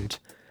friend.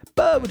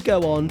 Burr would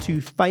go on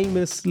to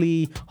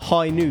famously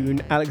high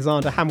noon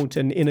Alexander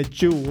Hamilton in a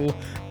duel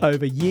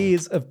over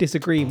years of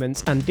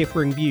disagreements and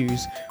differing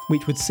views,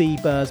 which would see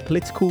Burr's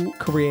political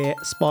career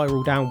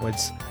spiral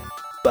downwards.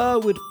 Burr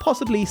would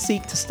possibly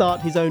seek to start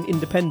his own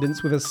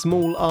independence with a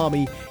small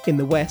army in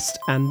the West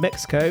and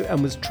Mexico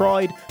and was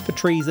tried for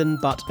treason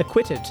but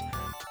acquitted.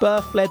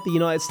 Burr fled the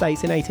United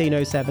States in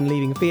 1807,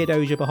 leaving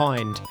Theodosia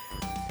behind.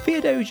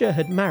 Theodosia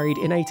had married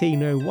in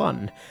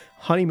 1801,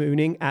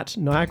 honeymooning at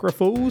Niagara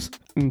Falls,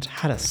 and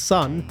had a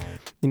son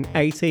in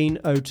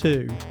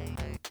 1802.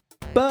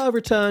 Burr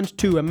returned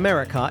to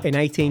America in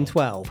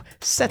 1812,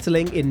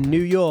 settling in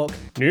New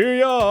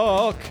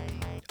York,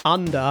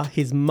 under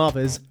his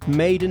mother's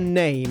maiden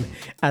name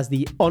as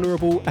the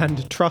Honourable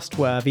and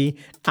Trustworthy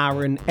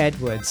Aaron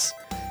Edwards.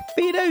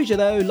 Theodosia,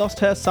 though, lost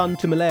her son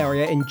to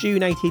malaria in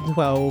June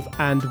 1812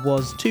 and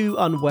was too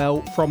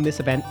unwell from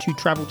this event to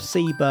travel to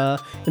see Burr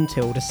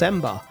until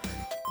December.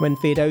 When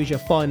Theodosia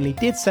finally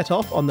did set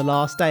off on the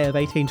last day of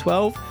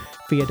 1812,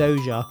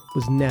 Theodosia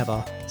was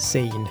never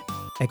seen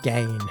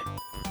again.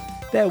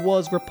 There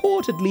was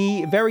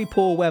reportedly very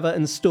poor weather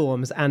and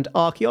storms, and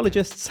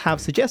archaeologists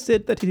have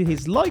suggested that it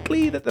is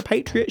likely that the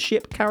Patriot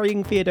ship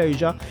carrying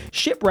Theodosia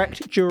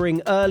shipwrecked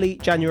during early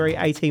January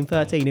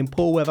 1813 in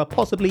poor weather,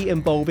 possibly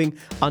involving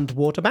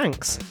underwater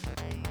banks.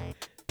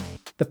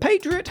 The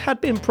Patriot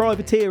had been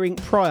privateering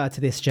prior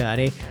to this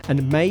journey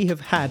and may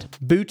have had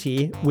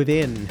booty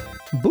within.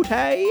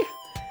 Booty?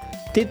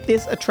 Did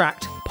this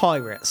attract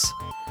pirates?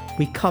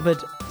 We covered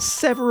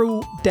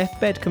several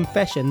deathbed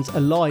confessions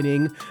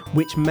aligning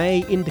which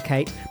may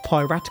indicate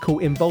piratical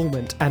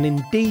involvement, and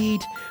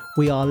indeed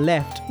we are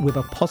left with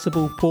a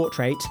possible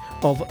portrait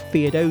of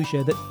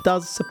Theodosia that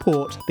does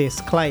support this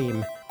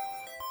claim.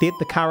 Did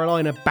the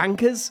Carolina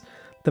bankers,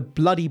 the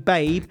Bloody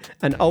Babe,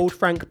 and old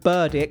Frank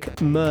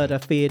Burdick murder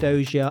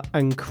Theodosia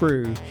and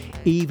crew,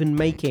 even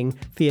making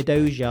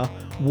Theodosia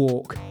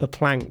walk the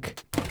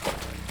plank?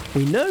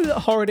 We know that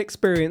horrid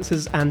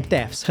experiences and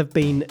deaths have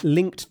been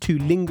linked to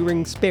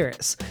lingering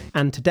spirits,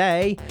 and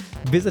today,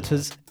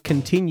 visitors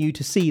continue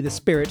to see the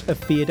spirit of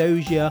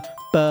Theodosia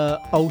Burr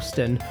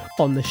Alston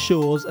on the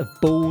shores of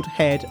Bald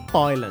Head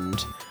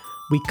Island.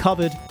 We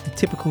covered the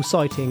typical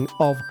sighting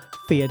of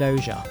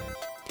Theodosia.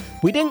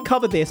 We didn't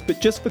cover this, but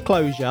just for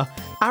closure,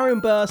 Aaron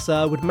Burr,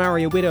 Sir, would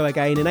marry a widow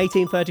again in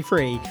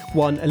 1833,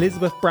 one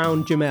Elizabeth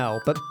Brown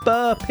Jamel, but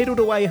Burr piddled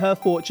away her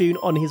fortune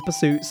on his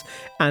pursuits,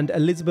 and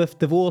Elizabeth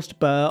divorced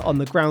Burr on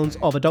the grounds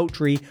of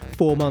adultery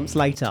 4 months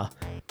later.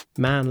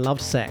 Man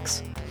loved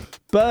sex.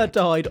 Burr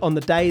died on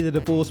the day the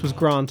divorce was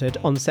granted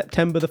on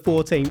September the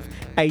 14th,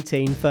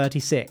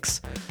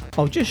 1836.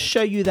 I'll just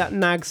show you that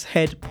Nag's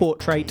Head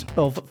portrait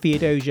of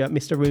Theodosia,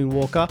 Mr.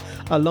 Moonwalker,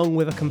 along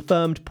with a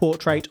confirmed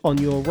portrait on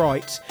your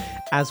right,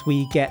 as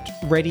we get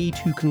ready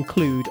to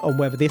conclude on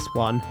whether this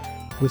one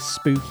was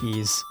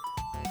spookies.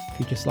 If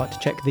you'd just like to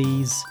check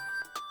these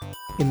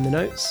in the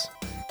notes.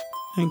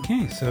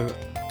 Okay, so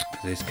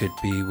this could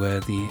be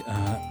where the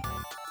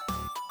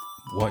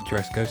white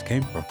dress ghost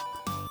came from.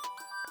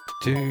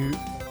 Do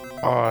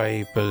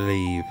I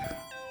believe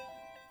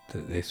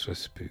that this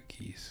was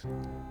spookies.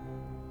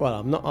 Well,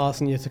 I'm not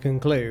asking you to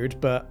conclude,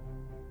 but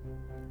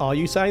are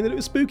you saying that it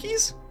was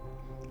spookies?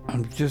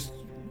 I'm just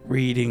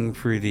reading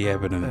through the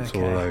evidence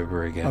all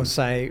over again. I'll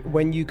say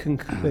when you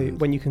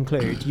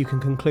conclude, you can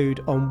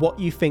conclude on what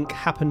you think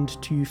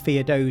happened to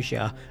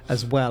Theodosia,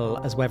 as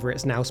well as whether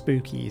it's now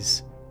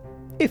spookies,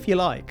 if you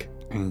like.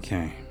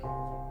 Okay.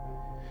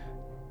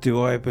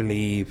 Do I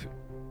believe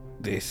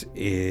this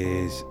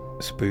is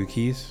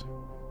spookies?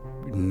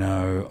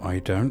 No, I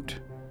don't.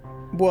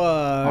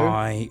 Whoa.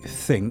 I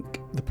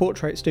think... The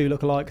portraits do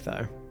look alike,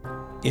 though.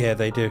 Yeah,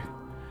 they do.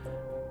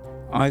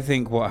 I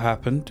think what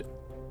happened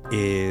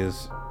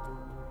is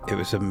it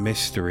was a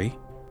mystery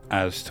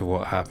as to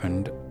what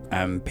happened,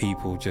 and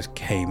people just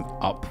came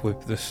up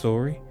with the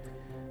story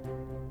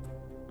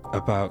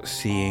about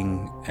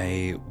seeing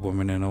a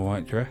woman in a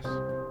white dress.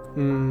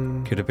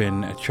 Could have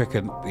been a trick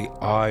of the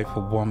eye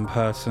for one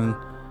person.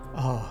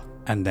 Oh.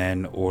 And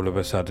then all of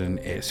a sudden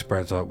it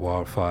spreads like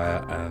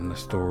wildfire and the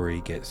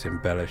story gets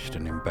embellished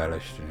and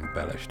embellished and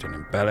embellished and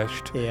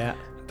embellished. Yeah.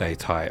 They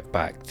tie it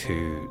back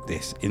to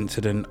this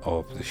incident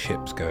of the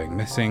ships going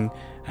missing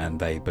and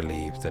they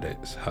believe that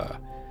it's her.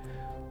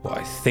 What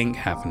I think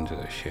happened to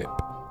the ship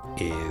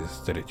is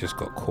that it just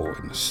got caught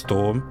in the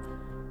storm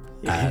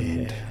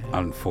and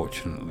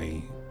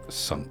unfortunately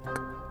sunk.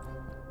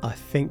 I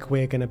think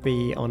we're going to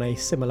be on a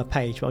similar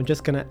page, but I'm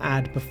just going to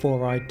add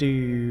before I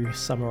do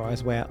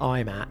summarise where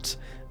I'm at,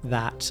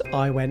 that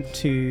I went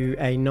to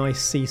a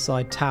nice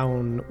seaside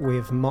town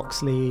with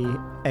Moxley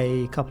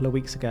a couple of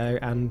weeks ago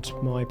and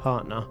my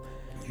partner.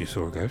 You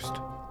saw a ghost?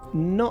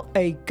 Not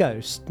a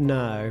ghost,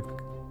 no.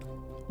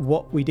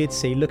 What we did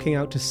see, looking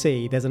out to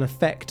sea, there's an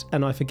effect,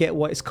 and I forget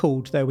what it's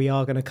called, though we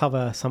are going to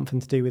cover something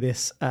to do with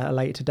this at a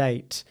later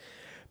date.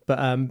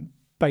 But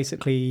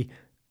basically...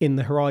 in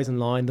the horizon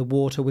line, the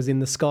water was in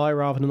the sky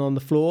rather than on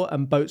the floor,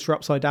 and boats were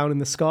upside down in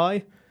the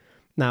sky.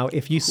 Now,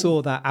 if you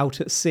saw that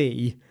out at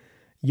sea,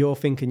 you're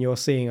thinking you're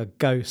seeing a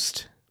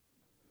ghost.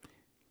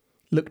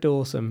 Looked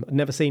awesome. I'd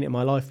never seen it in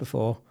my life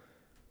before.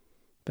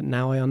 But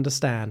now I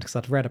understand, because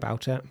I'd read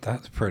about it.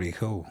 That's pretty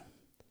cool.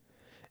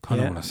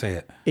 Kind of want to see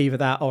it. Either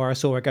that, or I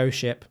saw a ghost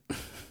ship.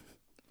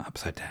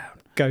 Upside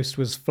down. Ghost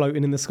was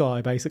floating in the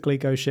sky, basically,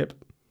 ghost ship.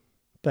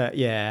 But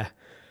yeah...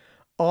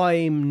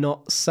 I'm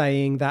not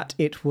saying that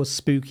it was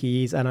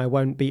spookies, and I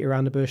won't beat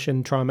around the bush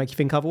and try and make you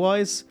think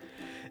otherwise.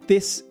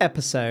 This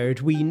episode,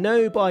 we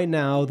know by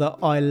now that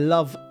I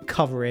love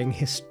covering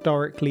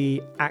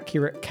historically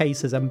accurate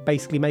cases and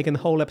basically making the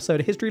whole episode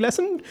a history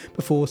lesson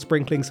before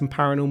sprinkling some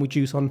paranormal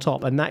juice on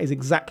top, and that is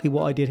exactly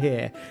what I did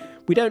here.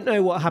 We don't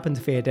know what happened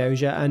to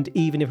Theodosia, and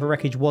even if a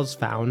wreckage was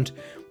found,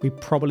 we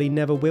probably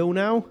never will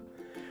now.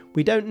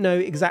 We don't know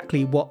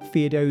exactly what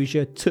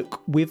Theodosia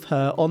took with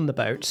her on the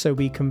boat, so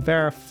we can't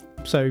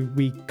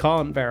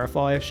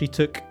verify if she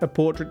took a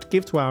portrait to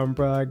give to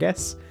Burr, I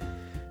guess.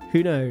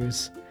 Who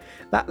knows?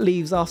 That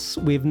leaves us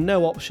with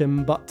no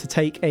option but to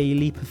take a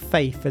leap of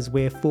faith as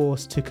we're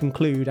forced to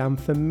conclude, and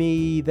for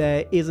me,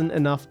 there isn't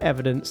enough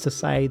evidence to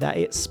say that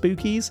it's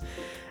spookies.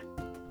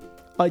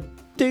 I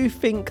do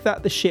think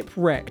that the ship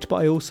wrecked, but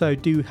I also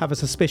do have a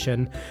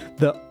suspicion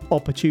that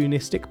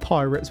opportunistic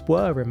pirates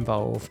were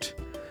involved.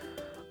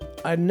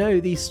 I know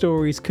these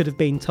stories could have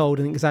been told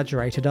and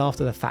exaggerated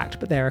after the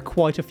fact, but there are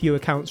quite a few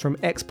accounts from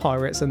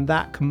ex-pirates, and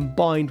that,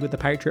 combined with the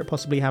Patriot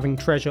possibly having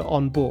treasure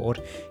on board,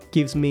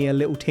 gives me a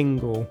little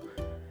tingle.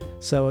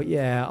 So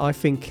yeah, I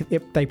think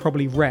they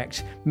probably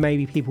wrecked.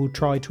 Maybe people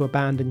tried to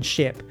abandon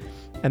ship,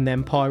 and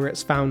then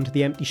pirates found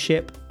the empty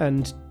ship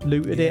and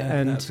looted it,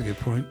 and that's a good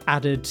point.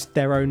 Added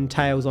their own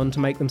tales on to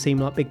make them seem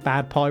like big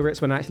bad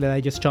pirates, when actually they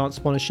just chanced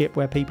upon a ship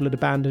where people had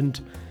abandoned,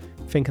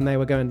 thinking they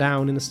were going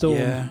down in the storm.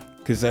 Yeah.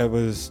 Because there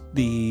was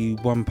the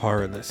one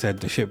pirate that said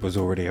the ship was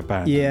already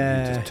abandoned.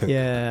 Yeah, just took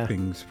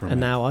things from and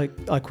it. now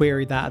I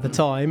queried that at the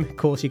time. Of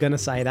course, you're going to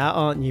say that,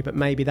 aren't you? But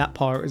maybe that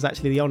pirate was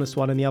actually the honest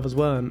one and the others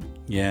weren't.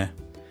 Yeah.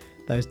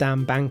 Those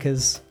damn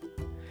bankers.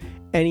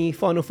 Any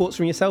final thoughts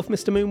from yourself,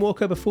 Mr.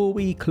 Moonwalker, before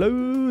we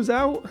close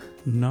out?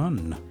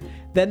 None.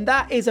 Then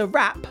that is a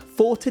wrap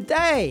for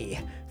today.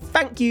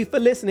 Thank you for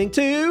listening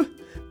to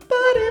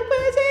But It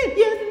Was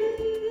Aliens.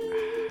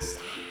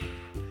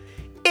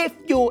 If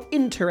you're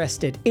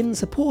interested in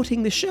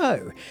supporting the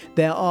show,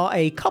 there are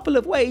a couple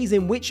of ways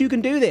in which you can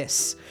do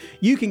this.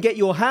 You can get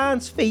your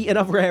hands, feet and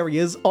other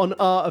areas on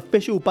our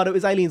official But It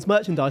Was Aliens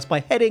merchandise by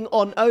heading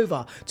on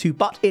over to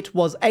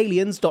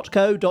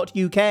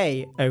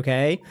butitwasaliens.co.uk,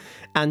 okay?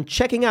 And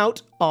checking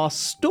out our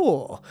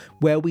store,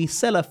 where we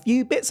sell a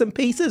few bits and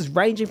pieces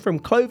ranging from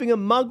clothing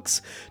and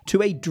mugs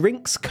to a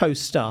drinks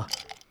coaster.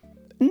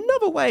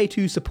 Another way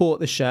to support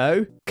the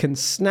show can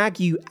snag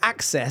you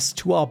access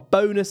to our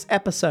bonus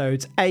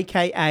episodes,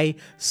 aka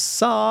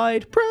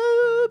Side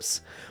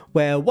Probes,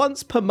 where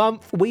once per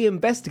month we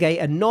investigate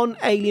a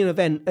non-alien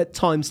event at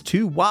times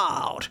too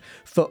wild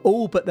for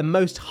all but the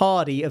most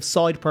hardy of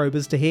side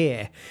probers to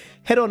hear.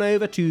 Head on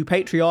over to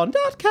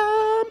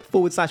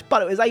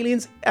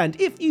patreon.com/butitwasaliens, and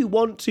if you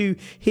want to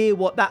hear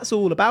what that's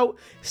all about,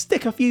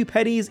 stick a few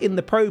pennies in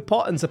the pro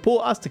pot and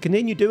support us to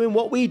continue doing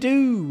what we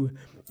do.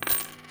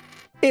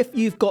 If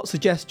you've got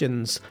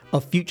suggestions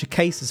of future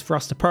cases for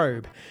us to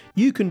probe,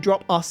 you can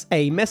drop us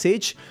a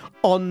message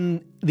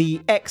on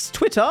the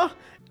Twitter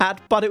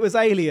at But It Was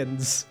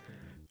Aliens.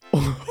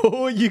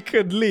 Or you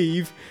could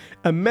leave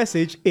a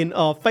message in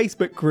our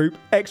Facebook group,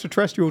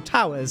 Extraterrestrial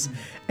Towers,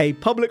 a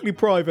publicly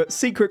private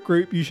secret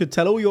group you should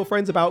tell all your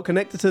friends about,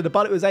 connected to the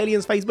But It Was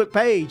Aliens Facebook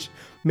page.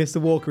 Mr.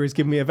 Walker is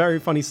giving me a very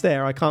funny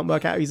stare. I can't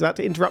work out he's about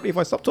to interrupt me if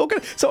I stop talking,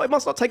 so I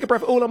must not take a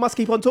breath at all. I must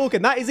keep on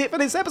talking. That is it for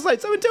this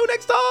episode, so until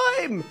next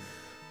time!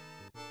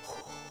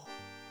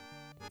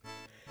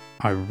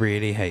 I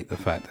really hate the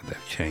fact that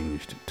they've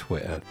changed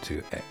Twitter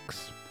to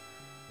X.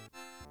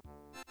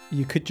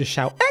 You could just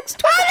shout, X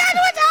Twitter!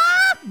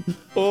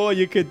 Or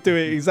you could do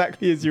it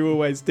exactly as you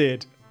always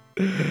did.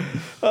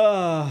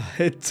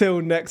 Until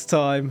next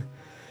time.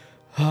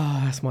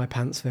 That's my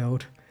pants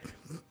filled.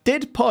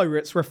 Did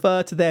pirates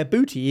refer to their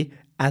booty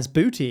as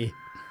booty?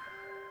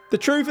 The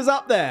truth is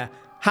up there.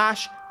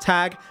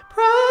 #pride.